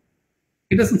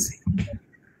 It doesn't say.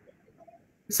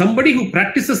 Somebody who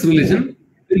practices religion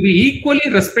will be equally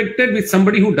respected with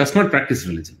somebody who does not practice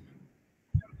religion.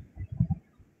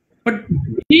 But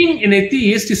being an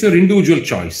atheist is your individual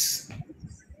choice.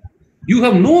 You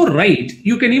have no right.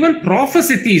 You can even profess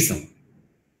atheism,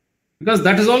 because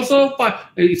that is also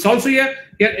it's also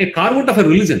a carve out of a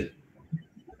religion.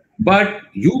 But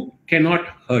you cannot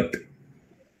hurt.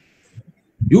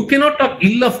 You cannot talk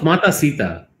ill of Mata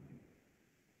Sita.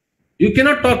 You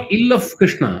cannot talk ill of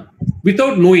Krishna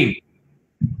without knowing.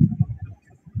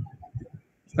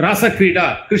 Rasa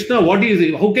Krida, Krishna, what is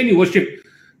it? How can you worship?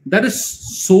 There is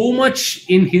so much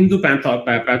in Hindu pantheon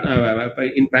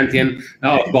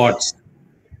of gods.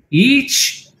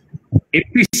 Each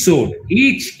episode,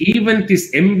 each event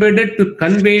is embedded to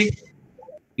convey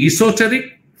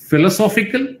esoteric,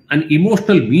 philosophical, and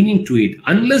emotional meaning to it.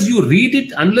 Unless you read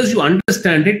it, unless you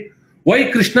understand it,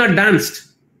 why Krishna danced?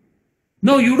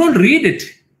 No, you don't read it.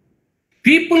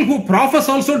 People who profess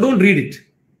also don't read it.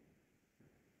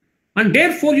 And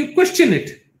therefore you question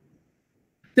it.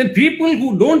 Then people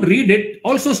who don't read it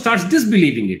also starts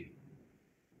disbelieving it.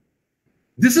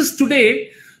 This is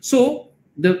today. So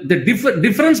the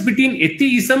difference between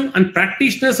atheism and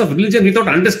practitioners of religion without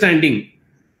understanding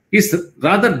is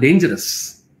rather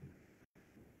dangerous.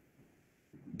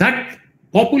 That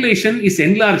population is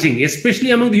enlarging,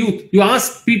 especially among the youth. You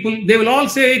ask people, they will all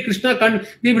say Krishna can't,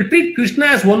 they will treat Krishna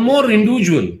as one more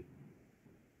individual. You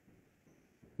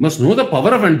must know the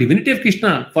power of and divinity of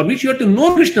Krishna, for which you have to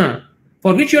know Krishna,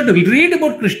 for which you have to read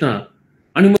about Krishna,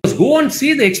 and you must go and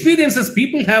see the experiences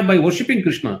people have by worshipping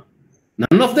Krishna.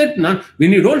 None of that,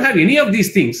 when you don't have any of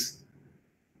these things,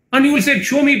 and you will say,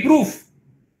 show me proof.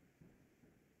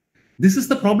 This is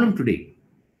the problem today.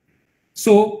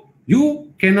 So,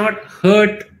 you cannot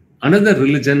hurt another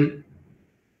religion,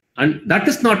 and that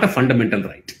is not a fundamental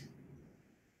right.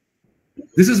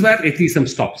 This is where atheism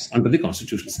stops under the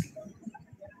constitutional scheme.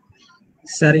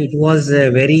 Sir, it was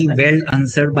very well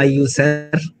answered by you,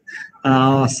 sir.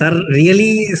 Sir,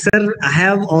 really, sir, I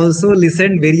have also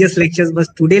listened various lectures, but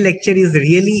today's lecture is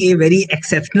really a very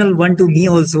exceptional one to me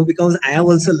also, because I have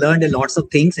also learned a lots of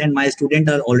things and my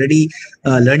students are already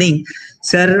learning.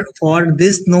 Sir, for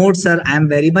this note, sir, I am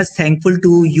very much thankful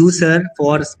to you, sir,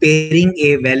 for sparing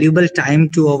a valuable time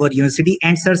to our university.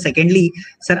 And sir, secondly,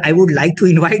 sir, I would like to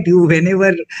invite you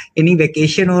whenever any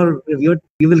vacation or you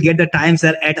will get the time,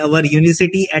 sir, at our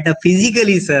university at a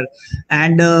physically, sir.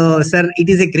 And sir, it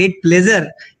is a great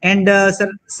pleasure. And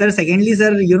sir, secondly,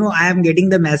 sir, I am getting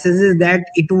the messages that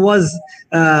it was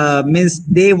means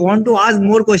they want to ask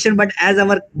more question, but as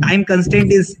our time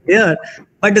constraint is here.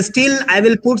 But still, I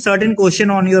will put certain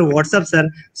question on your WhatsApp, sir,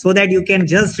 so that you can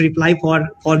just reply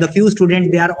for the few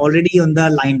students they are already on the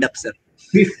lined up, sir.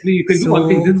 Please, you can do one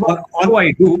thing. This is what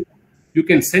I do. You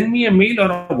can send me a mail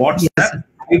or a WhatsApp. Yes,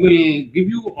 I will give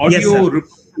you audio. Yes,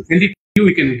 send it to you.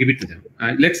 You can give it to them.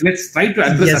 Let's try to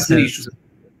address as many issues.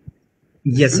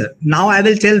 Yes, sir. Now I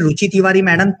will tell Ruchi Tiwari,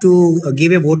 madam, to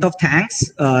give a vote of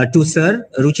thanks to sir.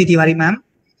 Ruchi Tiwari, ma'am.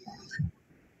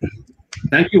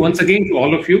 Thank you once again to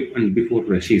all of you. And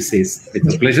before she says,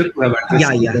 it's a pleasure to have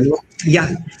addressed.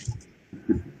 Yeah.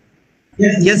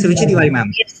 Yes, Ruchi Tiwari,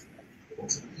 ma'am.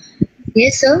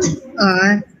 Yes, sir.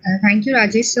 Thank you,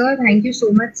 Rajesh, sir. Thank you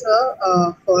so much,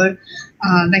 sir, for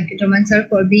Venkataraman, sir,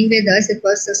 for being with us. It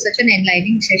was such an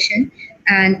enlightening session.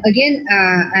 And again,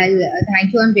 I'll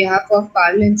thank you on behalf of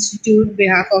Parul Institute,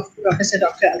 behalf of Professor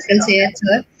Dr. Akhil Sayed,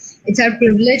 sir. It's our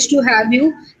privilege to have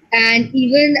you. And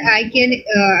even I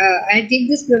take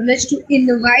this privilege to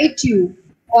invite you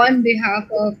on behalf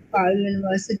of Parul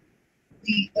University,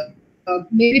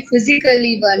 maybe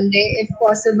physically one day, if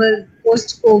possible,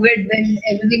 post-COVID, when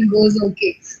everything goes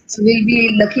okay. So we'll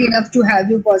be lucky enough to have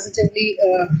you positively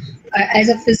as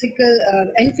a physical,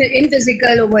 in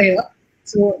physical over here.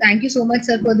 So thank you so much,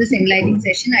 sir, for this enlightening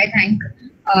session. I thank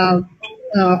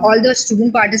all the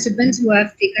student participants who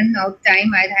have taken out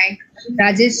time. I thank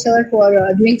Rajesh, sir, for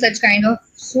doing such kind of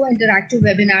so interactive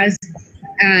webinars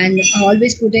and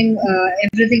always putting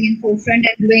everything in forefront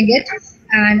and doing it.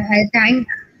 And I thank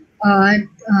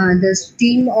this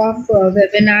team of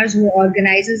webinars who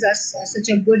organizes us such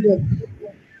a good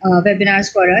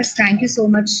webinars for us. Thank you so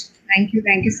much. Thank you,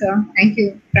 sir. Thank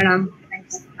you. Pranam.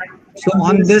 Thanks. So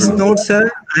on this note, sir,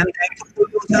 I am thankful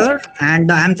to you, sir,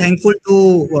 and I am thankful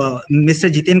to Mr.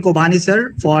 Jitin Kobani,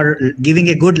 sir, for giving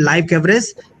a good live coverage.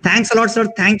 Thanks a lot, sir.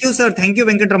 Thank you, sir. Thank you,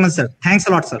 Venkataraman, sir. Thanks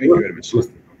a lot, sir. Thank you very much.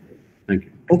 Thank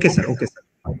you. Okay, sir. Okay, sir.